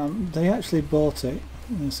 They actually bought it,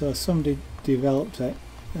 so somebody developed it,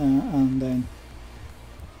 and then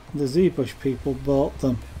the ZBrush people bought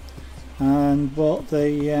them and bought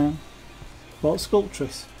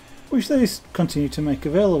Sculptress, which they continue to make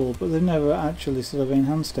available, but they've never actually sort of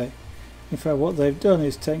enhanced it. In fact, what they've done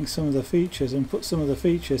is taken some of the features and put some of the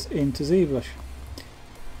features into ZBrush.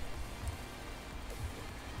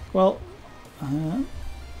 Well,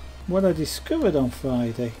 what I discovered on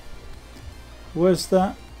Friday was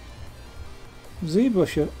that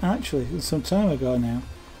ZBrush have actually, some time ago now,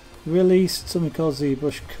 released something called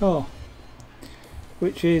ZBrush Core,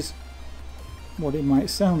 which is what it might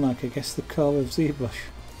sound like, I guess, the core of ZBrush.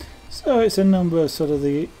 So it's a number of sort of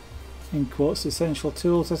the, in quotes, essential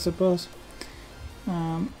tools, I suppose,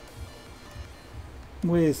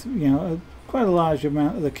 with quite a large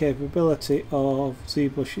amount of the capability of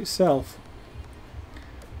ZBrush itself.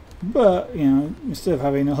 But instead of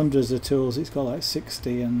having hundreds of tools, it's got like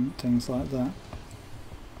 60 and things like that,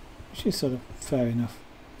 which is sort of fair enough.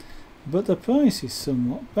 But the price is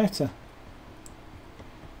somewhat better.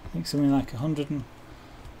 I think something like $140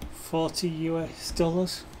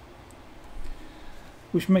 US,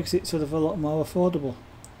 which makes it sort of a lot more affordable.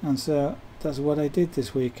 And so that's what I did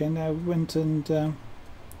this weekend. I went and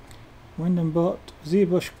bought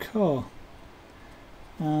ZBrush Core,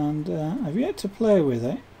 and I've yet to play with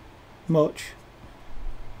it much,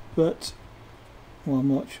 but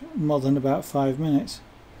much more than about 5 minutes.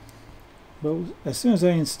 But as soon as I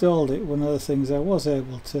installed it, one of the things I was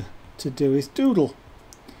able to do is doodle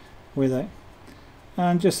with it,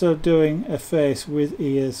 and just sort of doing a face with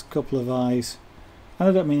ears, couple of eyes, and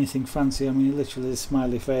I don't mean anything fancy. I mean literally a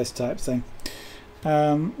smiley face type thing,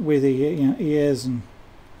 with ears, and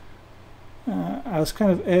I was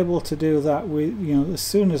kind of able to do that with as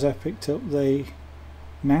soon as I picked up the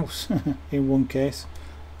mouse in one case,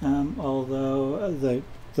 although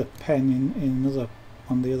the pen in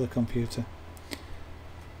on the other computer.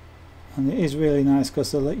 And it is really nice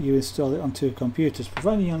because they let you install it on 2 computers,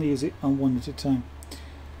 providing you only use it on one at a time.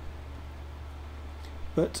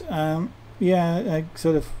 But yeah, I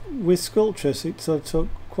sort of, with Sculptress, it sort of took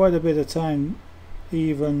quite a bit of time,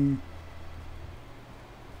 even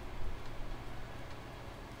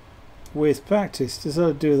with practice, to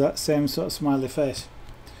sort of do that same sort of smiley face.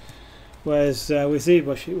 Whereas with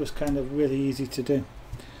ZBrush it was kind of really easy to do.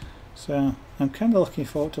 So I'm kind of looking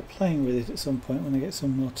forward to playing with it at some point when I get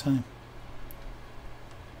some more time,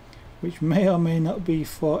 which may or may not be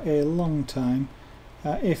for a long time,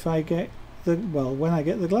 if I get when I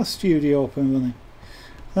get the Glass Studio up and running.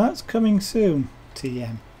 That's coming soon,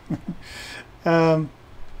 TM. In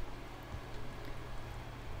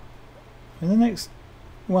the next,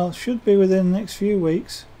 should be within the next few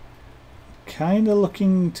weeks. Kind of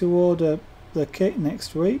looking to order the kit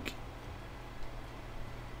next week.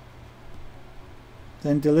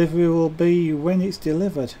 then delivery will be when it's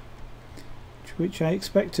delivered, which I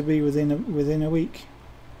expect to be within a week,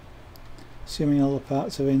 assuming all the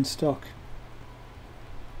parts are in stock.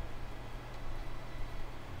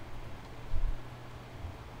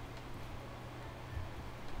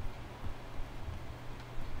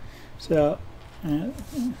 So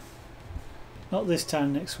not this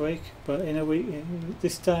time next week, but in a week,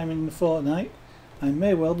 this time in the fortnight, I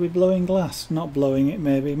may well be blowing glass. Not blowing it,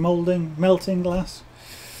 maybe melting glass.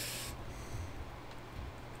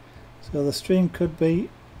 So the stream could be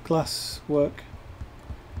glass work.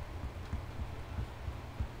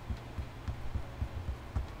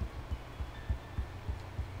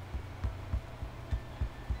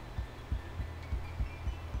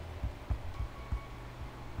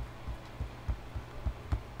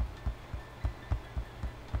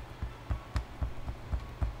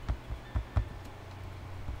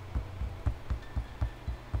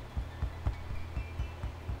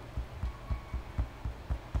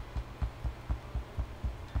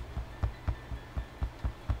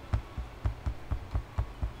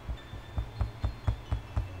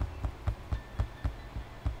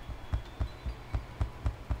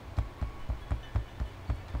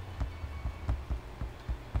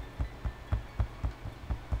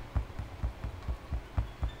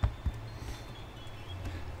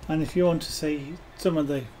 And if you want to see some of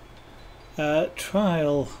the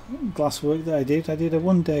trial glasswork that I did a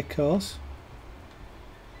one-day course.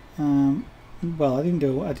 Well, I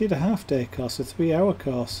did a half-day course, a 3-hour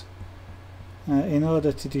course, in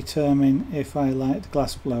order to determine if I liked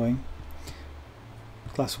glass blowing,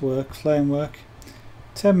 glass work, flame work.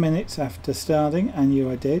 10 minutes after starting, I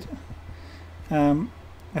knew I did.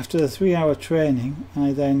 After the 3-hour training,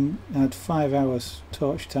 I then had 5 hours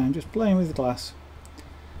torch time just playing with glass,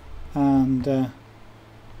 and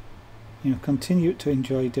continued to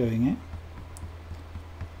enjoy doing it.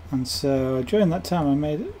 And so during that time I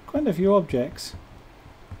made quite a few objects,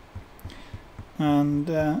 and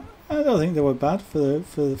I don't think they were bad for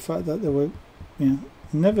the fact that they were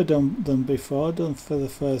never done them before, done for the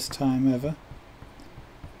first time ever.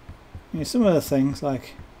 Some of the things,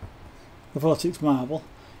 like the vortex marble,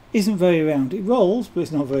 isn't very round. It rolls, but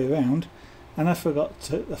it's not very round, and I forgot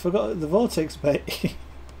the vortex bit.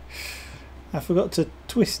 I forgot to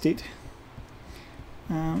twist it,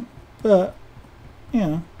 but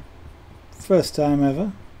first time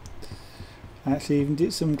ever. I actually even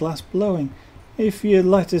did some glass blowing. If you'd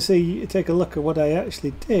like to take a look at what I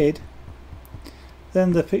actually did,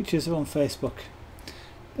 then the pictures are on Facebook,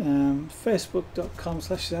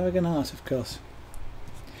 facebook.com/ZaragonArt, of course,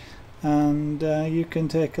 and you can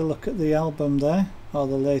take a look at the album there, or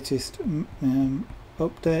the latest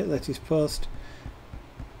update, latest post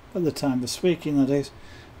at the time of speaking, that is,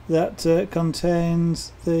 that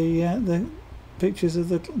contains the pictures of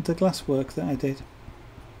the glasswork that I did.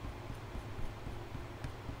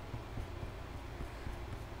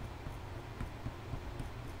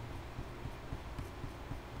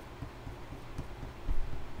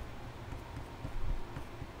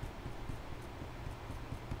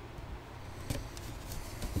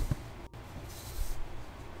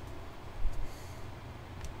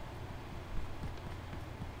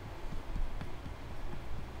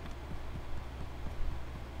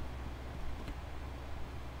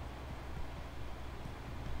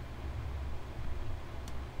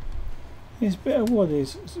 This bit of wood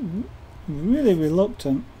is really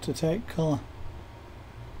reluctant to take colour.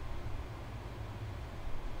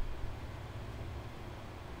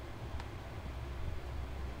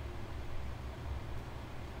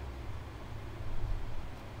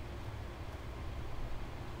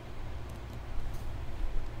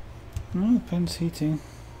 Well, the pen's heating,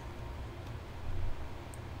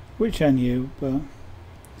 which I knew, but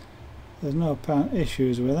there's no apparent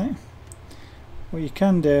issues with it. What you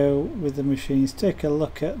can do with the machine is take a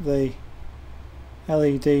look at the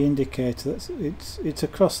LED indicator. It's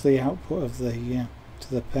across the output of the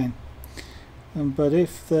to the pen. But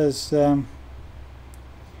if there's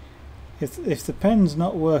if the pen's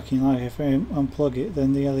not working, like if I unplug it,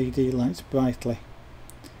 then the LED lights brightly.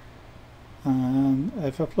 And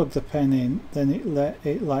if I plug the pen in, then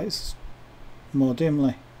it lights more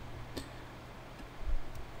dimly.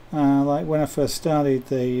 Like when I first started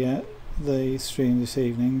the stream this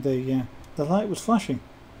evening, the light was flashing,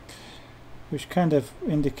 which kind of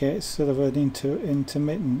indicates sort of an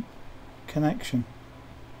intermittent connection.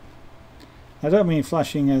 I don't mean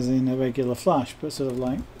flashing as in a regular flash, but sort of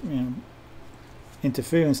like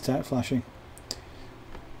interference type flashing.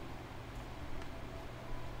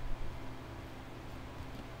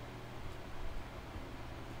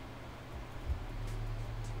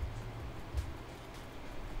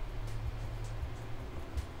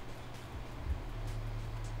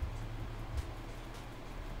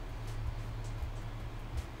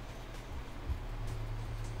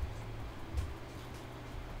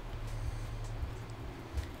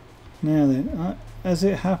 Now then, as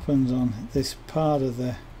it happens on this part of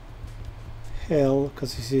the hill,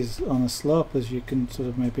 because this is on a slope, as you can sort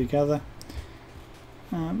of maybe gather,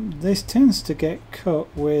 this tends to get cut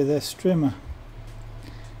with a strimmer,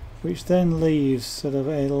 which then leaves sort of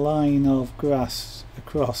a line of grass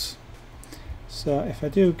across. So if I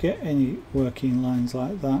do get any working lines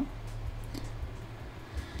like that,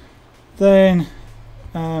 then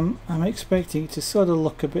I'm expecting it to sort of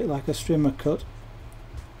look a bit like a strimmer cut.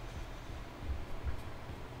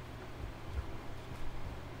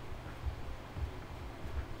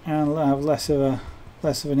 And have less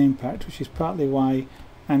of an impact, which is partly why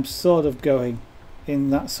I'm sort of going in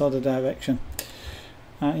that sort of direction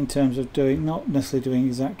in terms of doing, not necessarily doing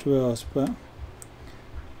exact rows, but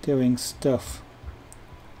doing stuff.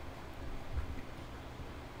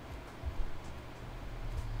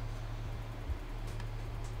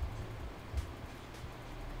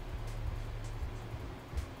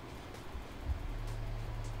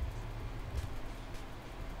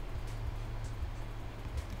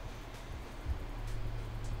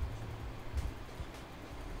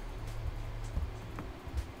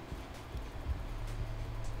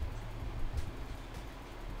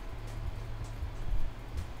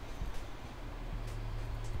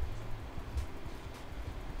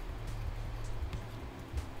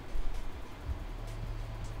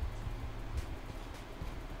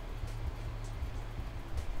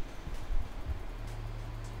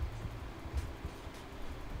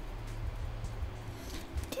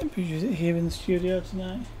 Temperature is it here in the studio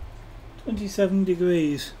tonight? 27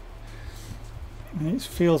 degrees, and it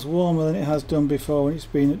feels warmer than it has done before when it's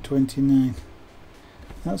been at 29.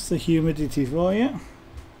 That's the humidity for you.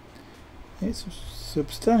 It's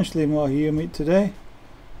substantially more humid today,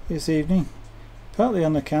 this evening, partly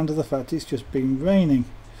on account of the fact it's just been raining.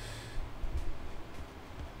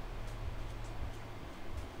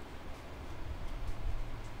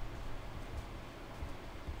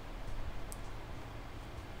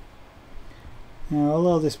 Now,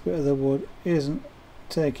 although this bit of the wood isn't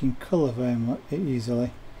taking colour very much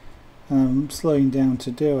easily, and I'm slowing down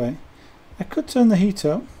to do it, I could turn the heat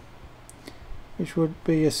up, which would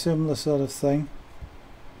be a similar sort of thing.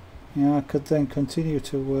 You know, I could then continue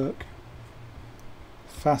to work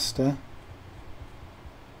faster,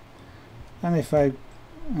 and if I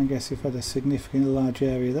guess if I had a significantly large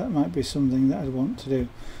area, that might be something that I'd want to do.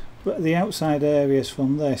 But the outside areas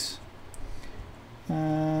from this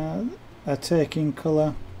are taking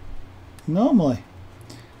colour normally,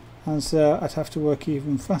 and so I'd have to work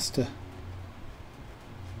even faster.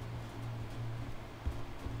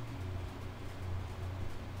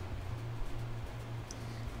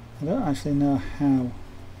 I don't actually know how.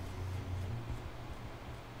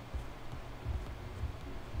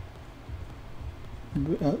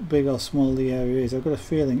 Big or small the area is. I've got a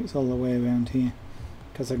feeling it's all the way around here,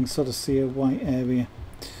 because I can sort of see a white area.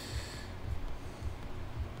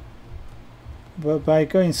 But by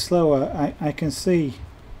going slower, I can see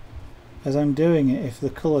as I'm doing it if the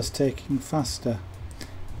colour's taking faster,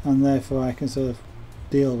 and therefore I can sort of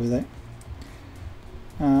deal with it.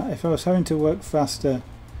 If I was having to work faster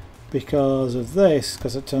because of this,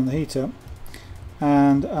 because I turned the heat up,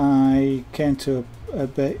 and I came to a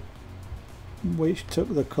bit which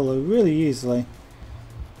took the colour really easily,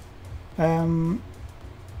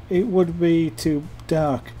 it would be too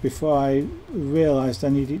dark before I realised I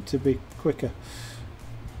needed it to be quicker.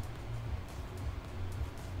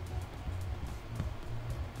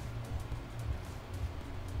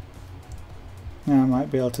 Now I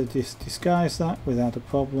might be able to disguise that without a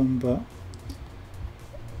problem, but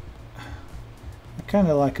I kind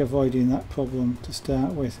of like avoiding that problem to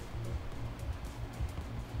start with.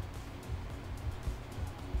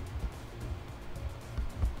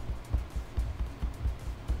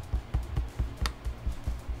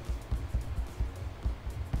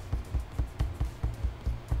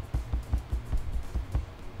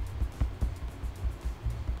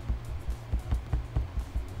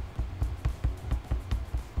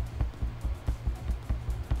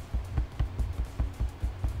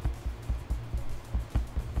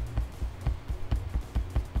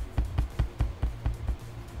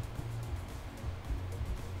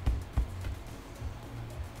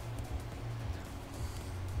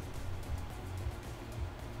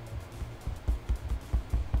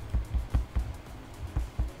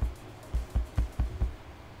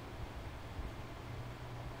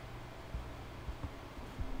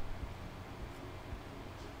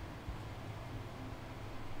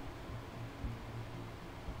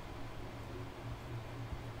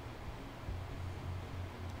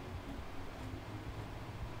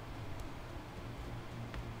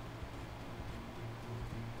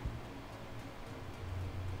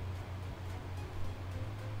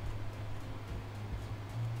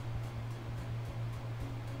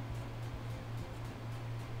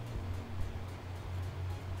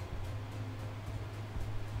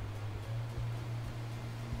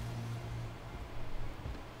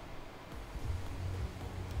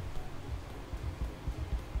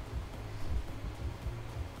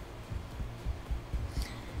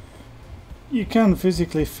 You can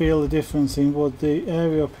physically feel the difference in wood. The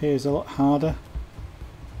area up here is a lot harder.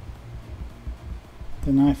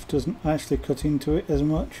 The knife doesn't actually cut into it as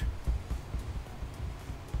much.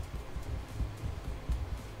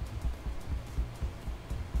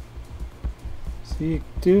 So you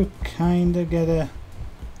do kind of get a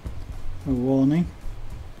warning.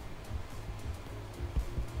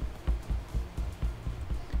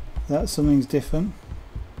 That something's different.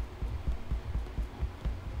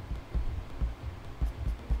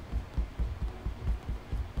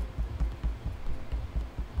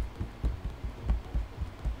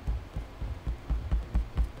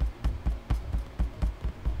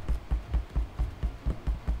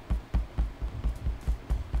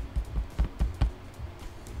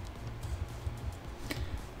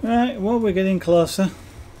 Right, well, we're getting closer.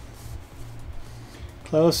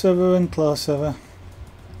 Closer and closer.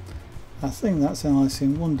 I think that's Alice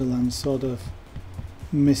in Wonderland sort of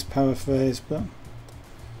misparaphrase, but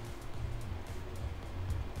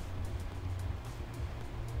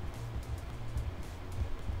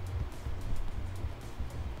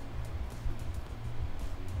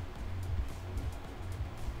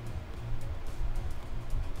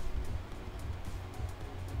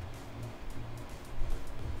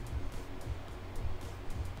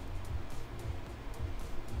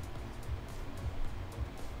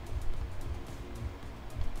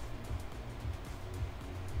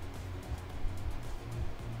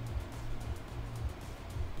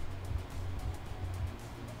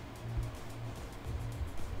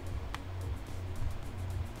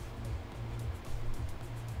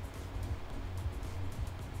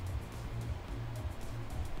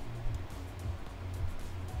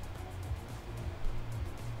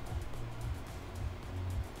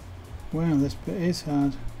wow, this bit is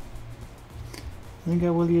hard. I think I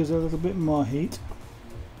will use a little bit more heat.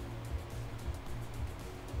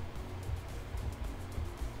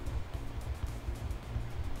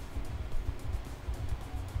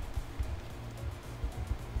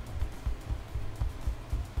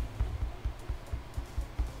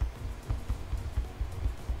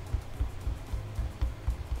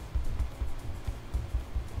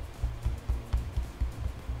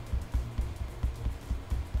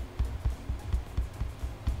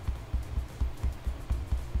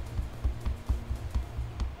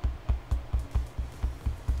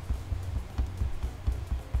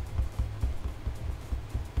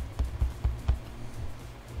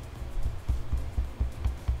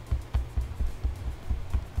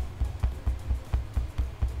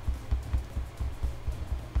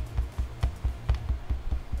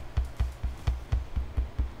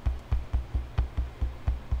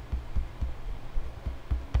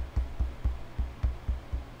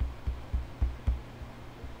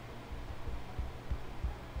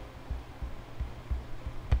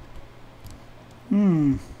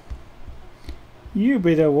 You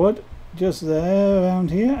bit of wood just there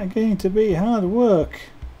around here are going to be hard work.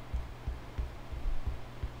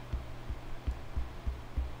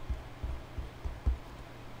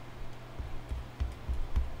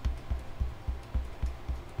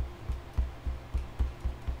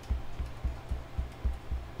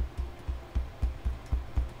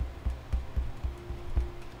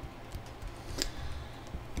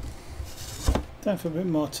 Time for a bit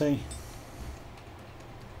more tea.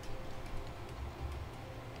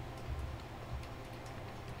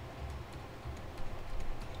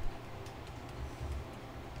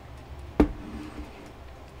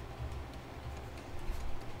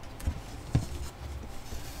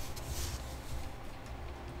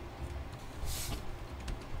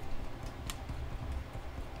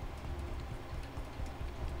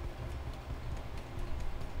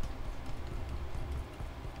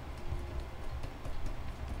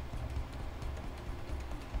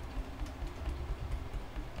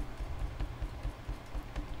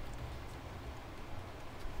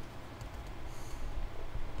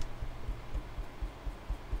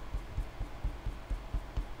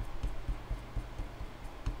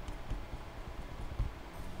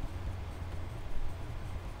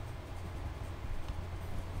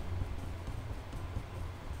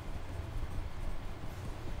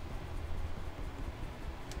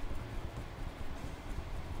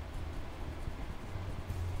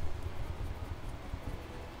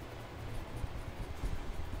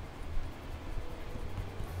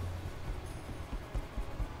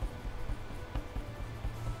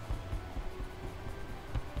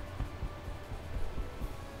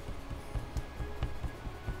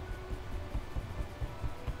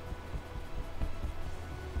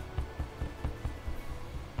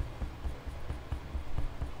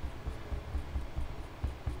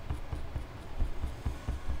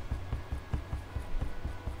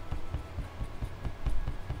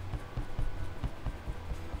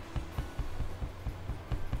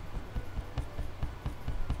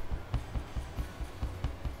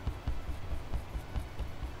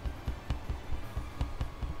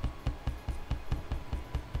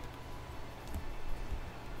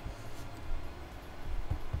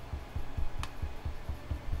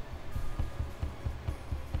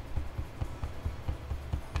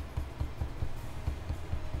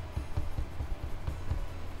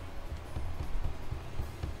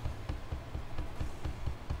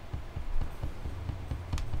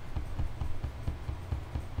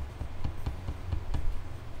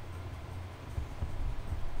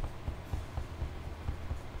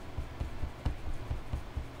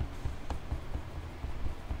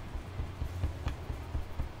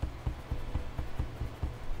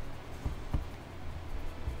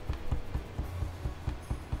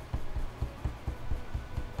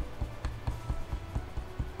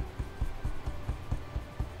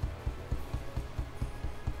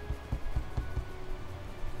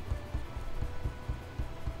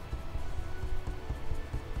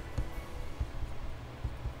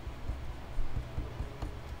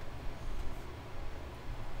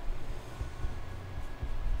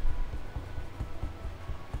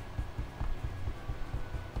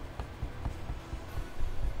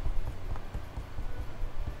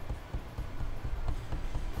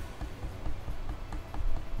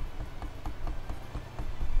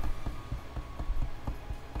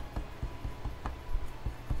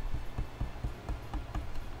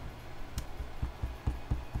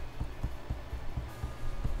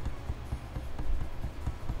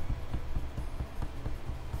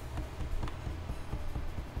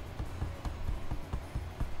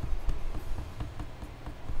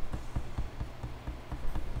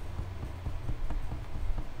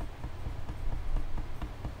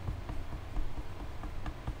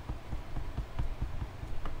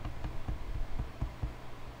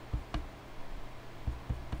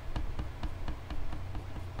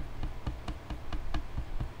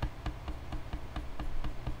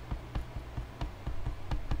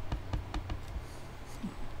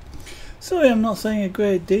 Sorry, I'm not saying a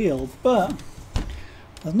great deal, but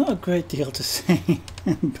there's not a great deal to say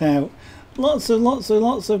about lots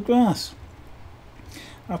of grass.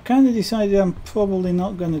 I've kind of decided I'm probably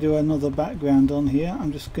not going to do another background on here.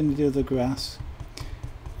 I'm just going to do the grass,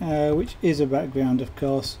 which is a background, of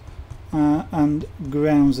course, and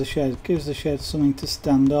grounds the shed, gives the shed something to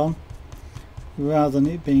stand on rather than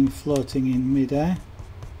it being floating in midair.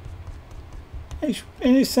 Which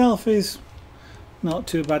in itself is not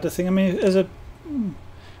too bad a thing. I mean, as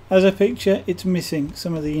a picture, it's missing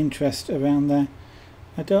some of the interest around there.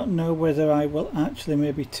 I don't know whether I will actually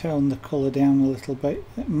maybe tone the colour down a little bit.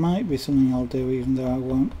 It might be something I'll do, even though I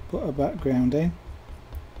won't put a background in,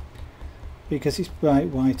 because it's bright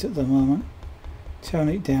white at the moment. Tone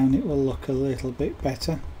it down, it will look a little bit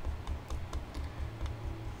better.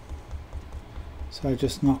 So I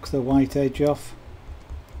just knock the white edge off.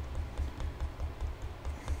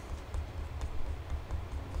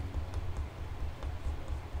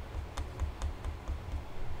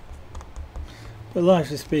 But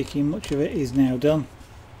largely speaking, much of it is now done.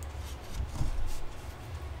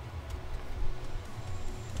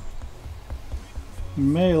 You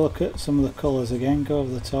may look at some of the colours again, go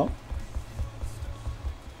over the top.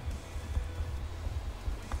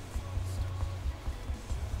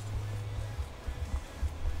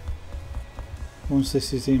 Once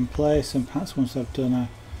this is in place, and perhaps once I've done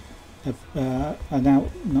not an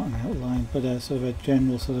outline, but a sort of a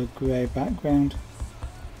general sort of grey background.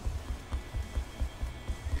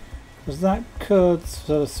 Because that could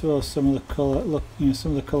sort of throw some of the colour,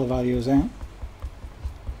 some of the colour values out.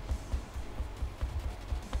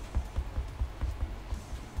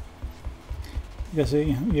 Because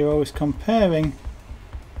you're always comparing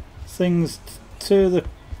things to the,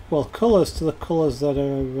 well, colours to the colours that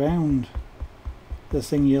are around the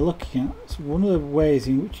thing you're looking at. It's one of the ways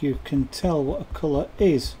in which you can tell what a colour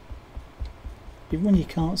is, even when you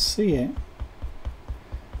can't see it.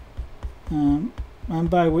 And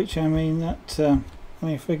by which I mean that,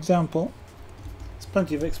 for example, there's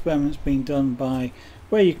plenty of experiments being done by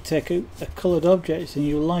where you take a coloured object and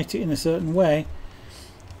you light it in a certain way,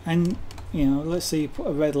 and let's say you put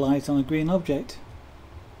a red light on a green object,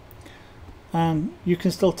 and you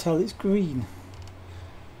can still tell it's green.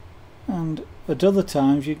 And at other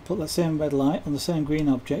times you can put that same red light on the same green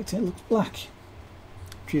object and it looks black,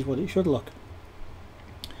 which is what it should look.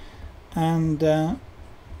 And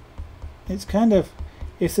it's kind of,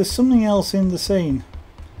 if there's something else in the scene,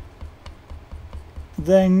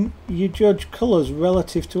 then you judge colours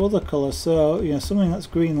relative to other colours. So something that's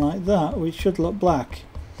green like that, which should look black,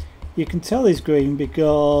 you can tell is green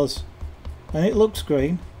because, and it looks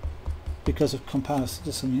green because of comparison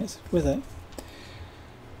to something that's with it.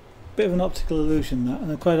 Bit of an optical illusion that,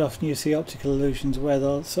 and quite often you see optical illusions where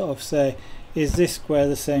they'll sort of say, is this square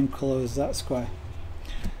the same colour as that square,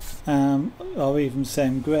 or even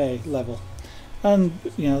same grey level. And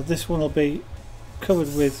this one will be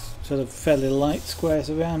covered with sort of fairly light squares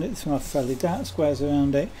around it, this one will have fairly dark squares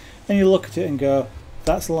around it, and you look at it and go,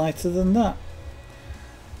 that's lighter than that.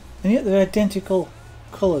 And yet they're identical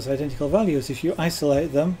colours, identical values. If you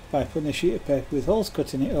isolate them by putting a sheet of paper with holes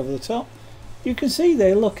cut in it over the top, you can see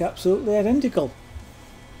they look absolutely identical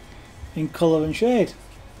in colour and shade.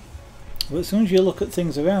 But as soon as you look at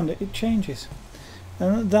things around it, it changes.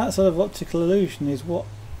 And that sort of optical illusion is what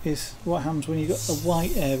happens when you've got a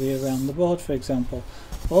white area around the board, for example.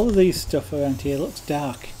 All of these stuff around here looks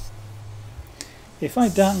dark. If I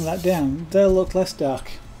darken that down, they'll look less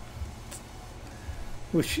dark.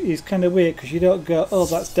 Which is kind of weird, because you don't go, oh,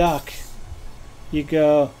 that's dark. You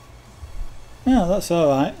go, oh, that's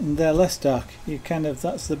alright, and they're less dark. You kind of,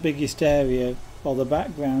 that's the biggest area, or the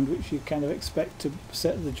background, which you kind of expect to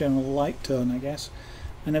set the general light tone, I guess.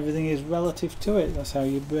 And everything is relative to it. That's how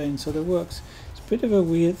your brain sort of works. It's a bit of a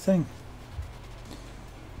weird thing.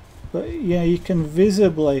 But yeah, you can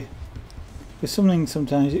visibly, with something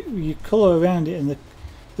sometimes, you colour around it, and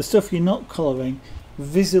the stuff you're not colouring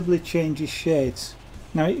visibly changes shades.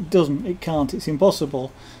 Now it doesn't, it can't, it's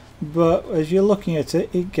impossible. But as you're looking at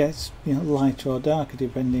it, it gets lighter or darker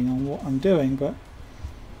depending on what I'm doing. But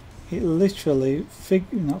it literally,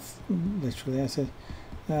 not literally, I said,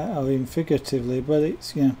 or even figuratively, but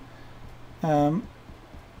it's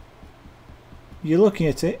you're looking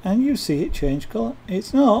at it and you see it change colour.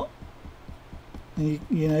 It's not, and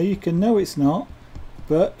you can know it's not,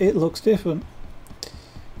 but it looks different.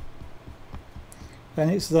 And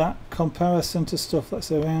it's that comparison to stuff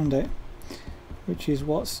that's around it, which is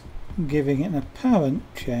what's giving it an apparent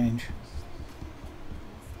change.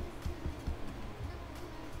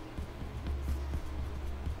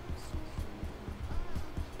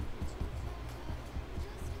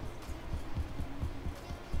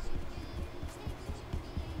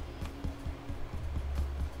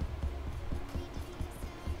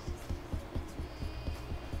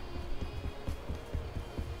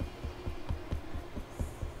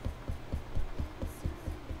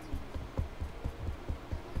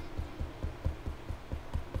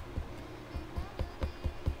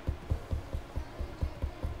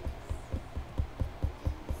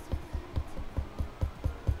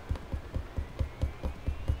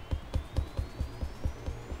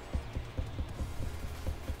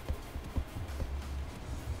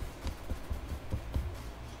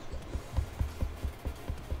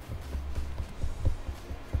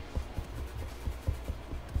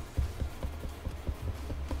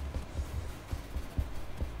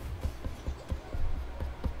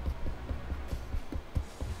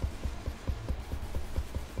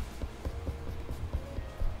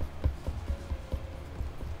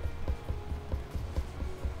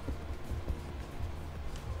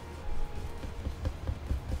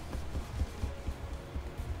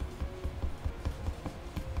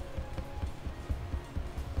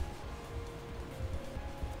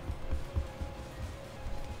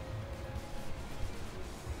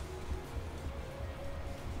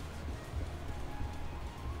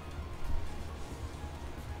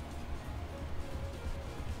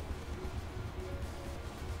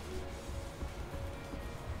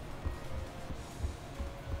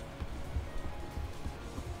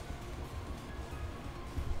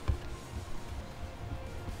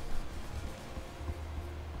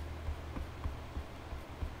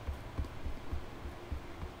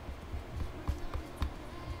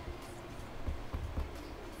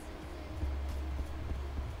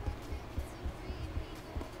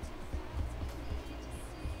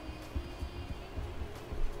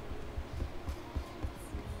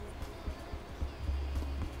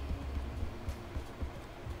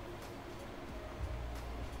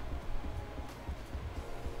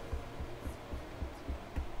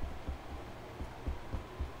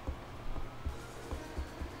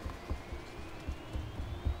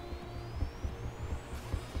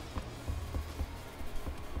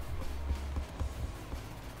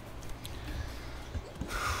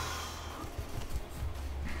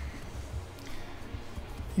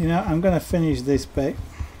 You know, I'm going to finish this bit.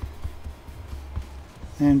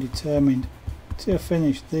 I am determined to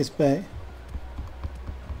finish this bit.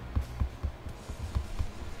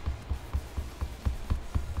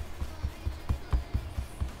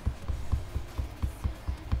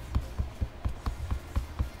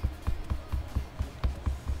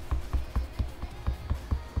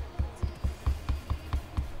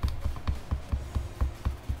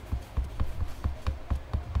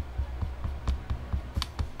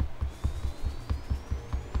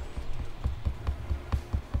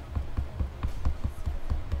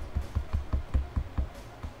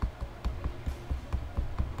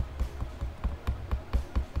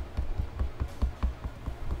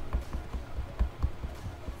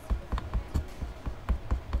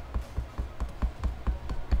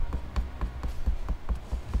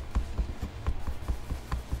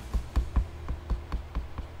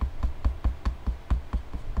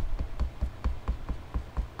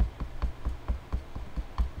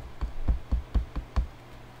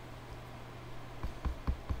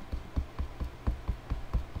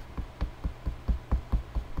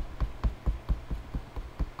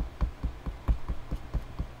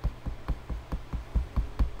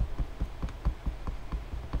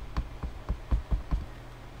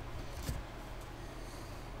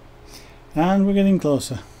 And we're getting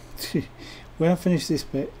closer. When I finish this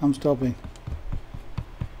bit, I'm stopping.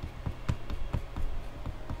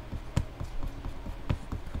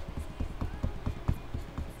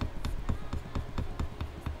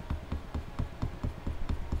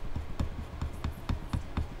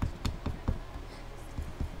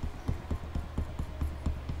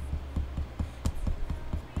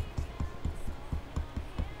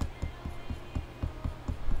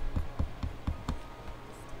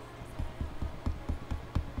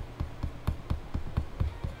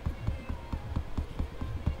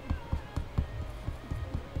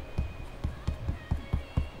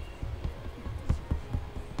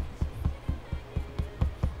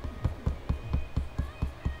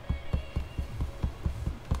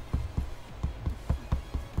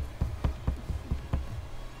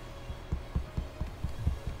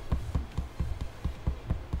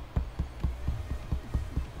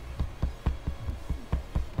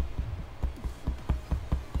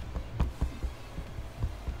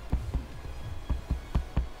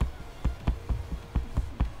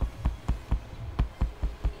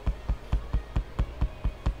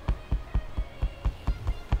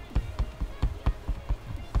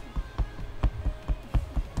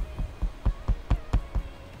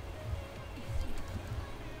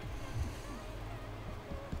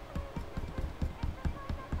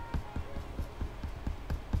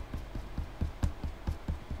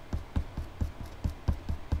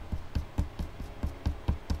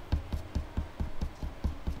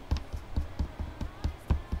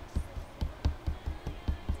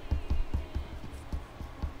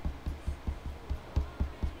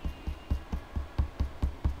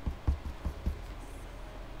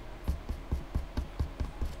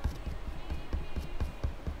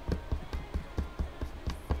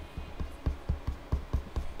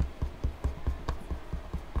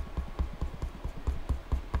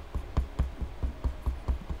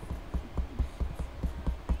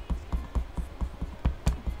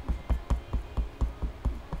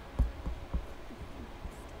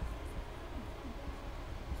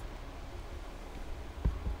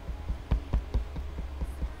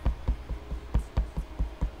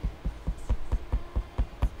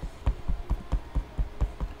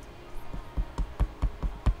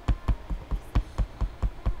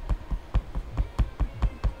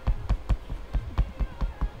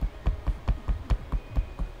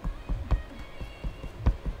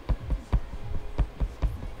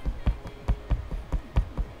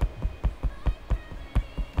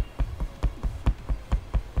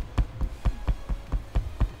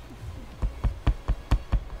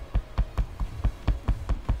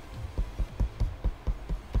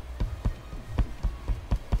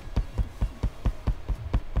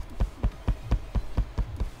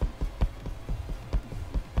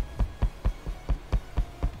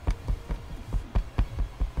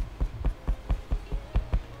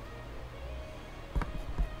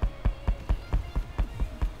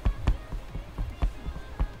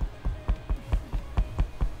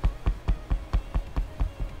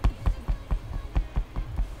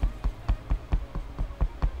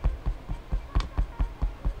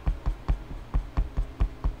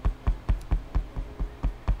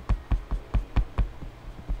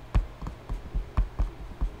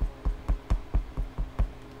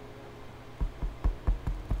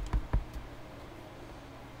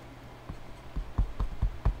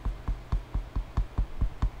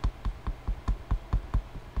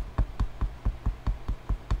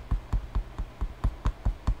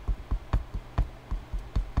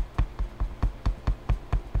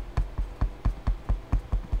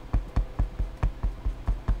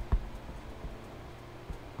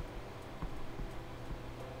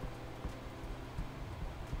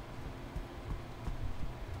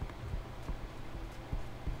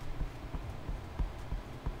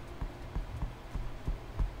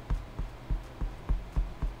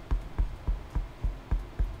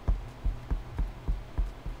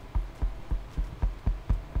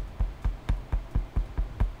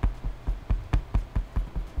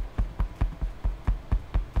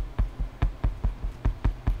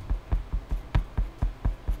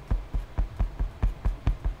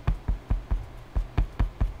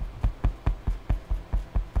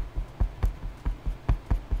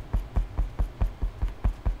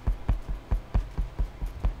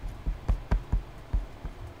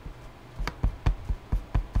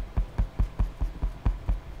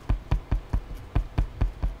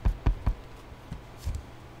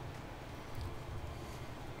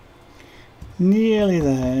 Nearly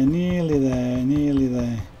there, nearly there, nearly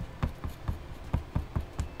there.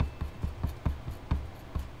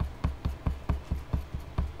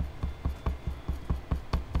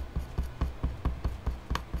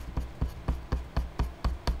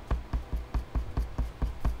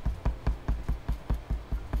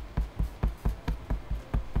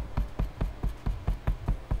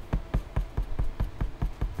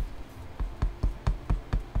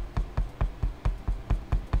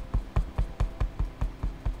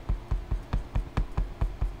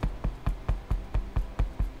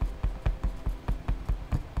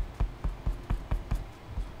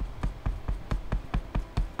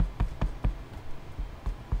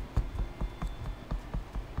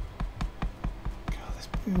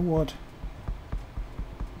 Wood.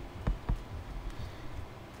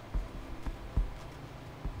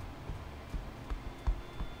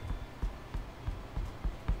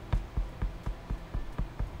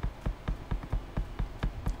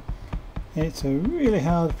 It's a really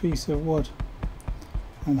hard piece of wood,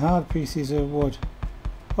 and hard pieces of wood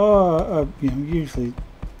usually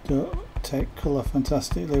don't take colour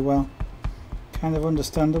fantastically well. Kind of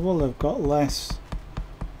understandable, they've got less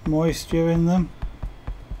moisture in them.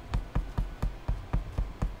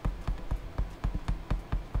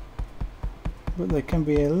 But they can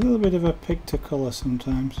be a little bit of a pig to colour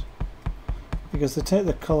sometimes, because they take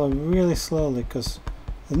the colour really slowly, because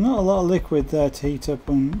there's not a lot of liquid there to heat up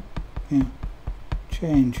and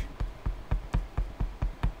change.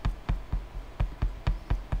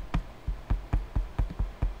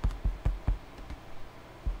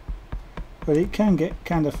 But it can get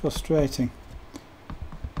kind of frustrating.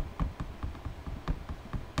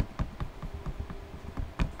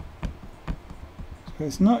 So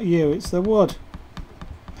it's not you, it's the wood.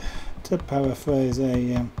 To paraphrase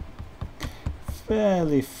a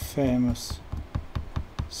fairly famous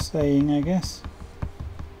saying, I guess.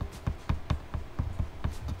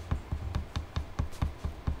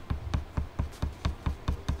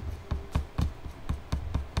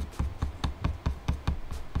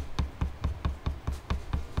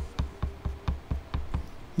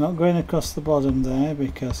 Not going across the bottom there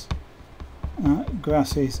because that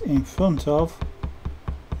grass is in front of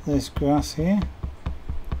this grass here.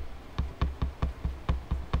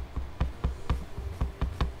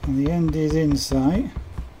 And the end is in sight,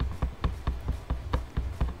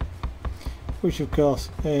 which of course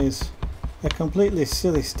is a completely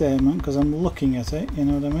silly statement because I'm looking at it, you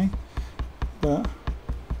know what I mean? But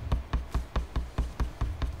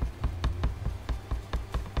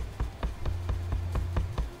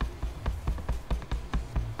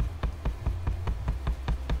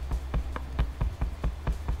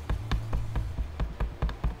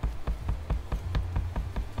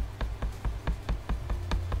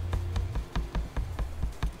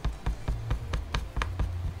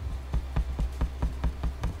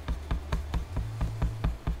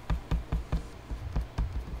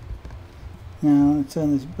now I'll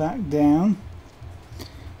turn this back down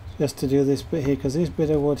just to do this bit here, because this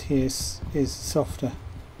bit of wood here is softer,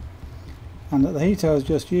 and at the heat I was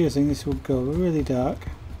just using this would go really dark.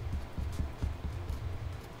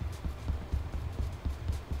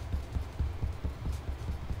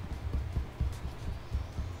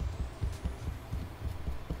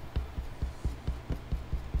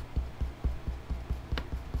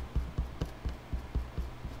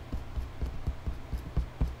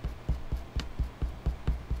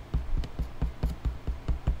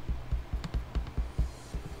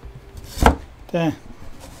 There.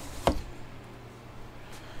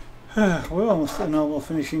 We're almost at normal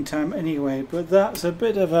finishing time anyway, but that's a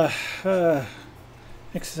bit of a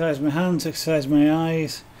exercise my hands, exercise my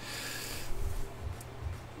eyes.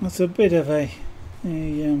 That's a bit of a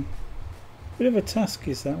task,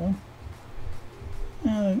 is that one?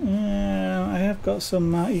 I have got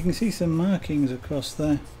some you can see some markings across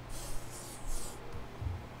there.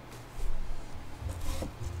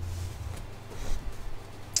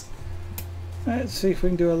 Let's see if we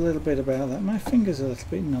can do a little bit about that. My fingers are a little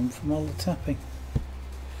bit numb from all the tapping.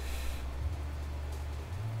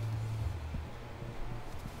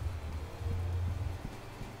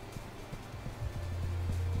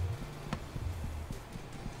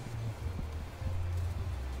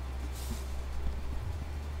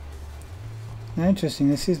 Now, interesting,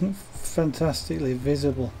 this isn't fantastically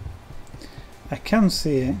visible. I can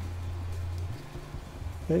see it,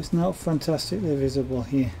 but it's not fantastically visible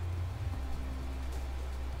here.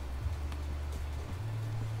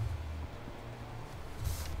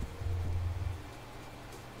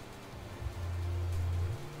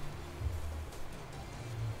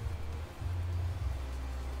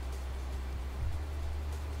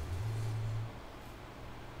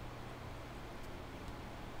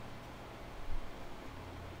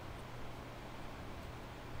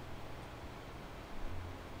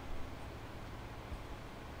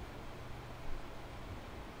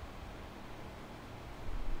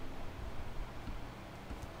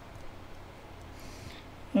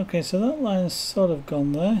 Okay, so that line's sort of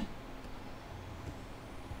gone there.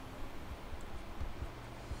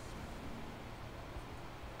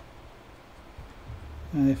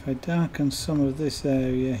 And if I darken some of this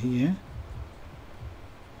area here,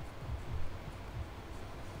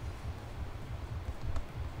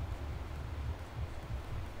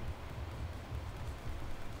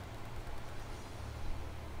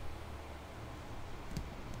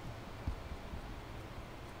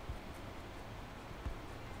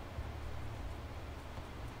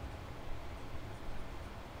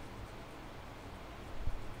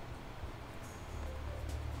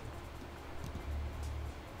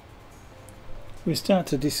 we start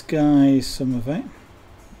to disguise some of it.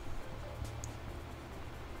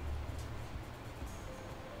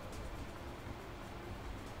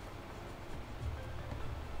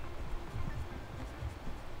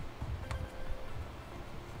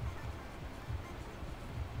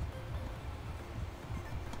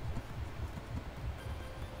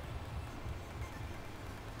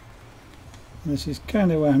 This is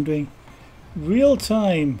kind of what I'm doing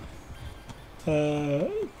real-time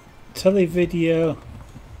televideo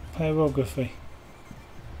pyrography,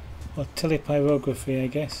 or telepyrography I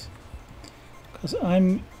guess, because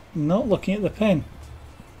I'm not looking at the pen.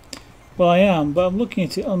 Well, I am, but I'm looking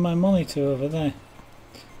at it on my monitor over there.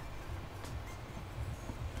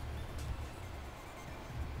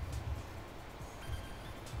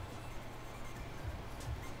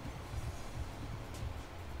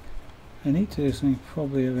 I need to do something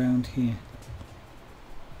probably around here.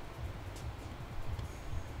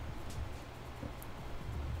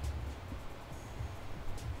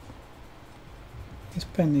 This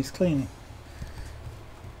pen needs cleaning.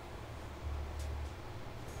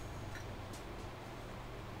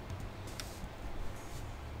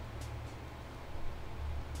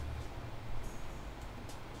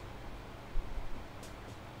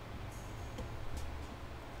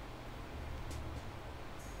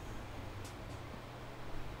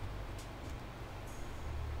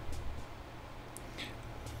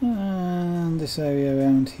 And this area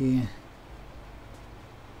around here.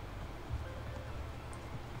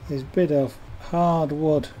 There's a bit of hard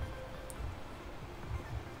wood.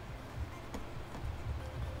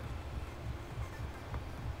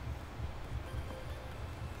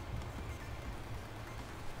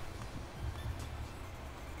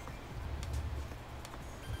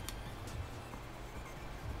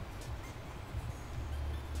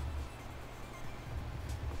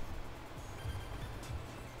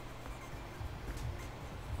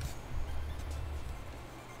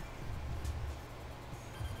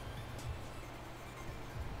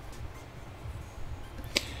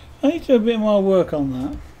 I need to do a bit more work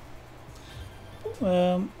on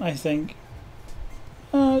that. I think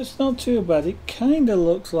it's not too bad. It kind of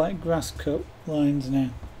looks like grass cut lines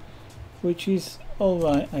now, which is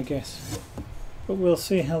alright I guess, but we'll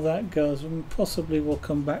see how that goes, and possibly we'll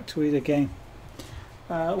come back to it again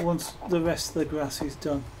once the rest of the grass is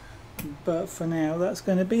done. But for now that's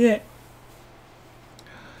going to be it.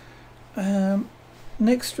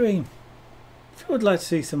 Next stream, if you would like to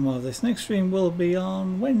see some more of this, next stream will be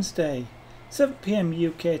on Wednesday, 7 PM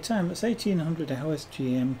UK time. That's 1800 hours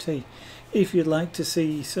GMT. If you'd like to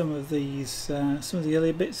see some of these, some of the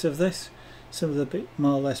earlier bits of this, some of the bit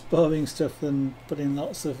more or less boring stuff than putting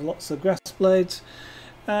lots of grass blades,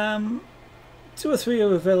 2 or 3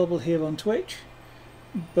 are available here on Twitch,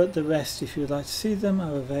 but the rest, if you'd like to see them,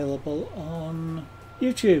 are available on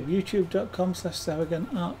YouTube,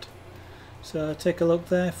 youtube.com/sarragonart. So take a look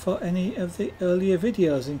there for any of the earlier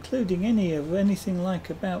videos, including anything like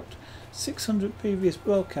about 600 previous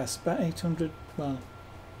broadcasts, about 800, well,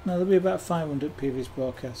 no, there'll be about 500 previous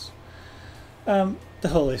broadcasts. The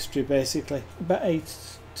whole history basically, about 800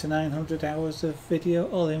 to 900 hours of video,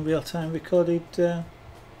 all in real time recorded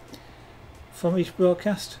from each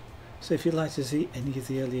broadcast. So if you'd like to see any of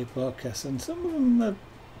the earlier broadcasts, and some of them are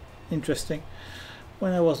interesting,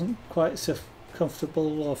 when I wasn't quite so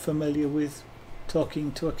comfortable or familiar with talking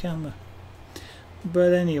to a camera.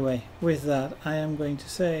 But anyway, with that I am going to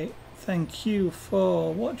say thank you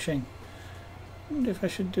for watching. I wonder if I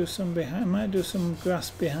should do some behind, I might do some grass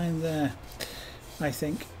behind there. I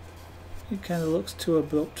think it kind of looks too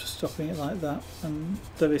abrupt stopping it like that, and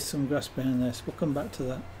there is some grass behind there, so we'll come back to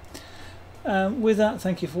that. With that,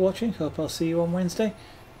 thank you for watching. Hope I'll see you on Wednesday.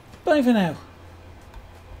 Bye for now.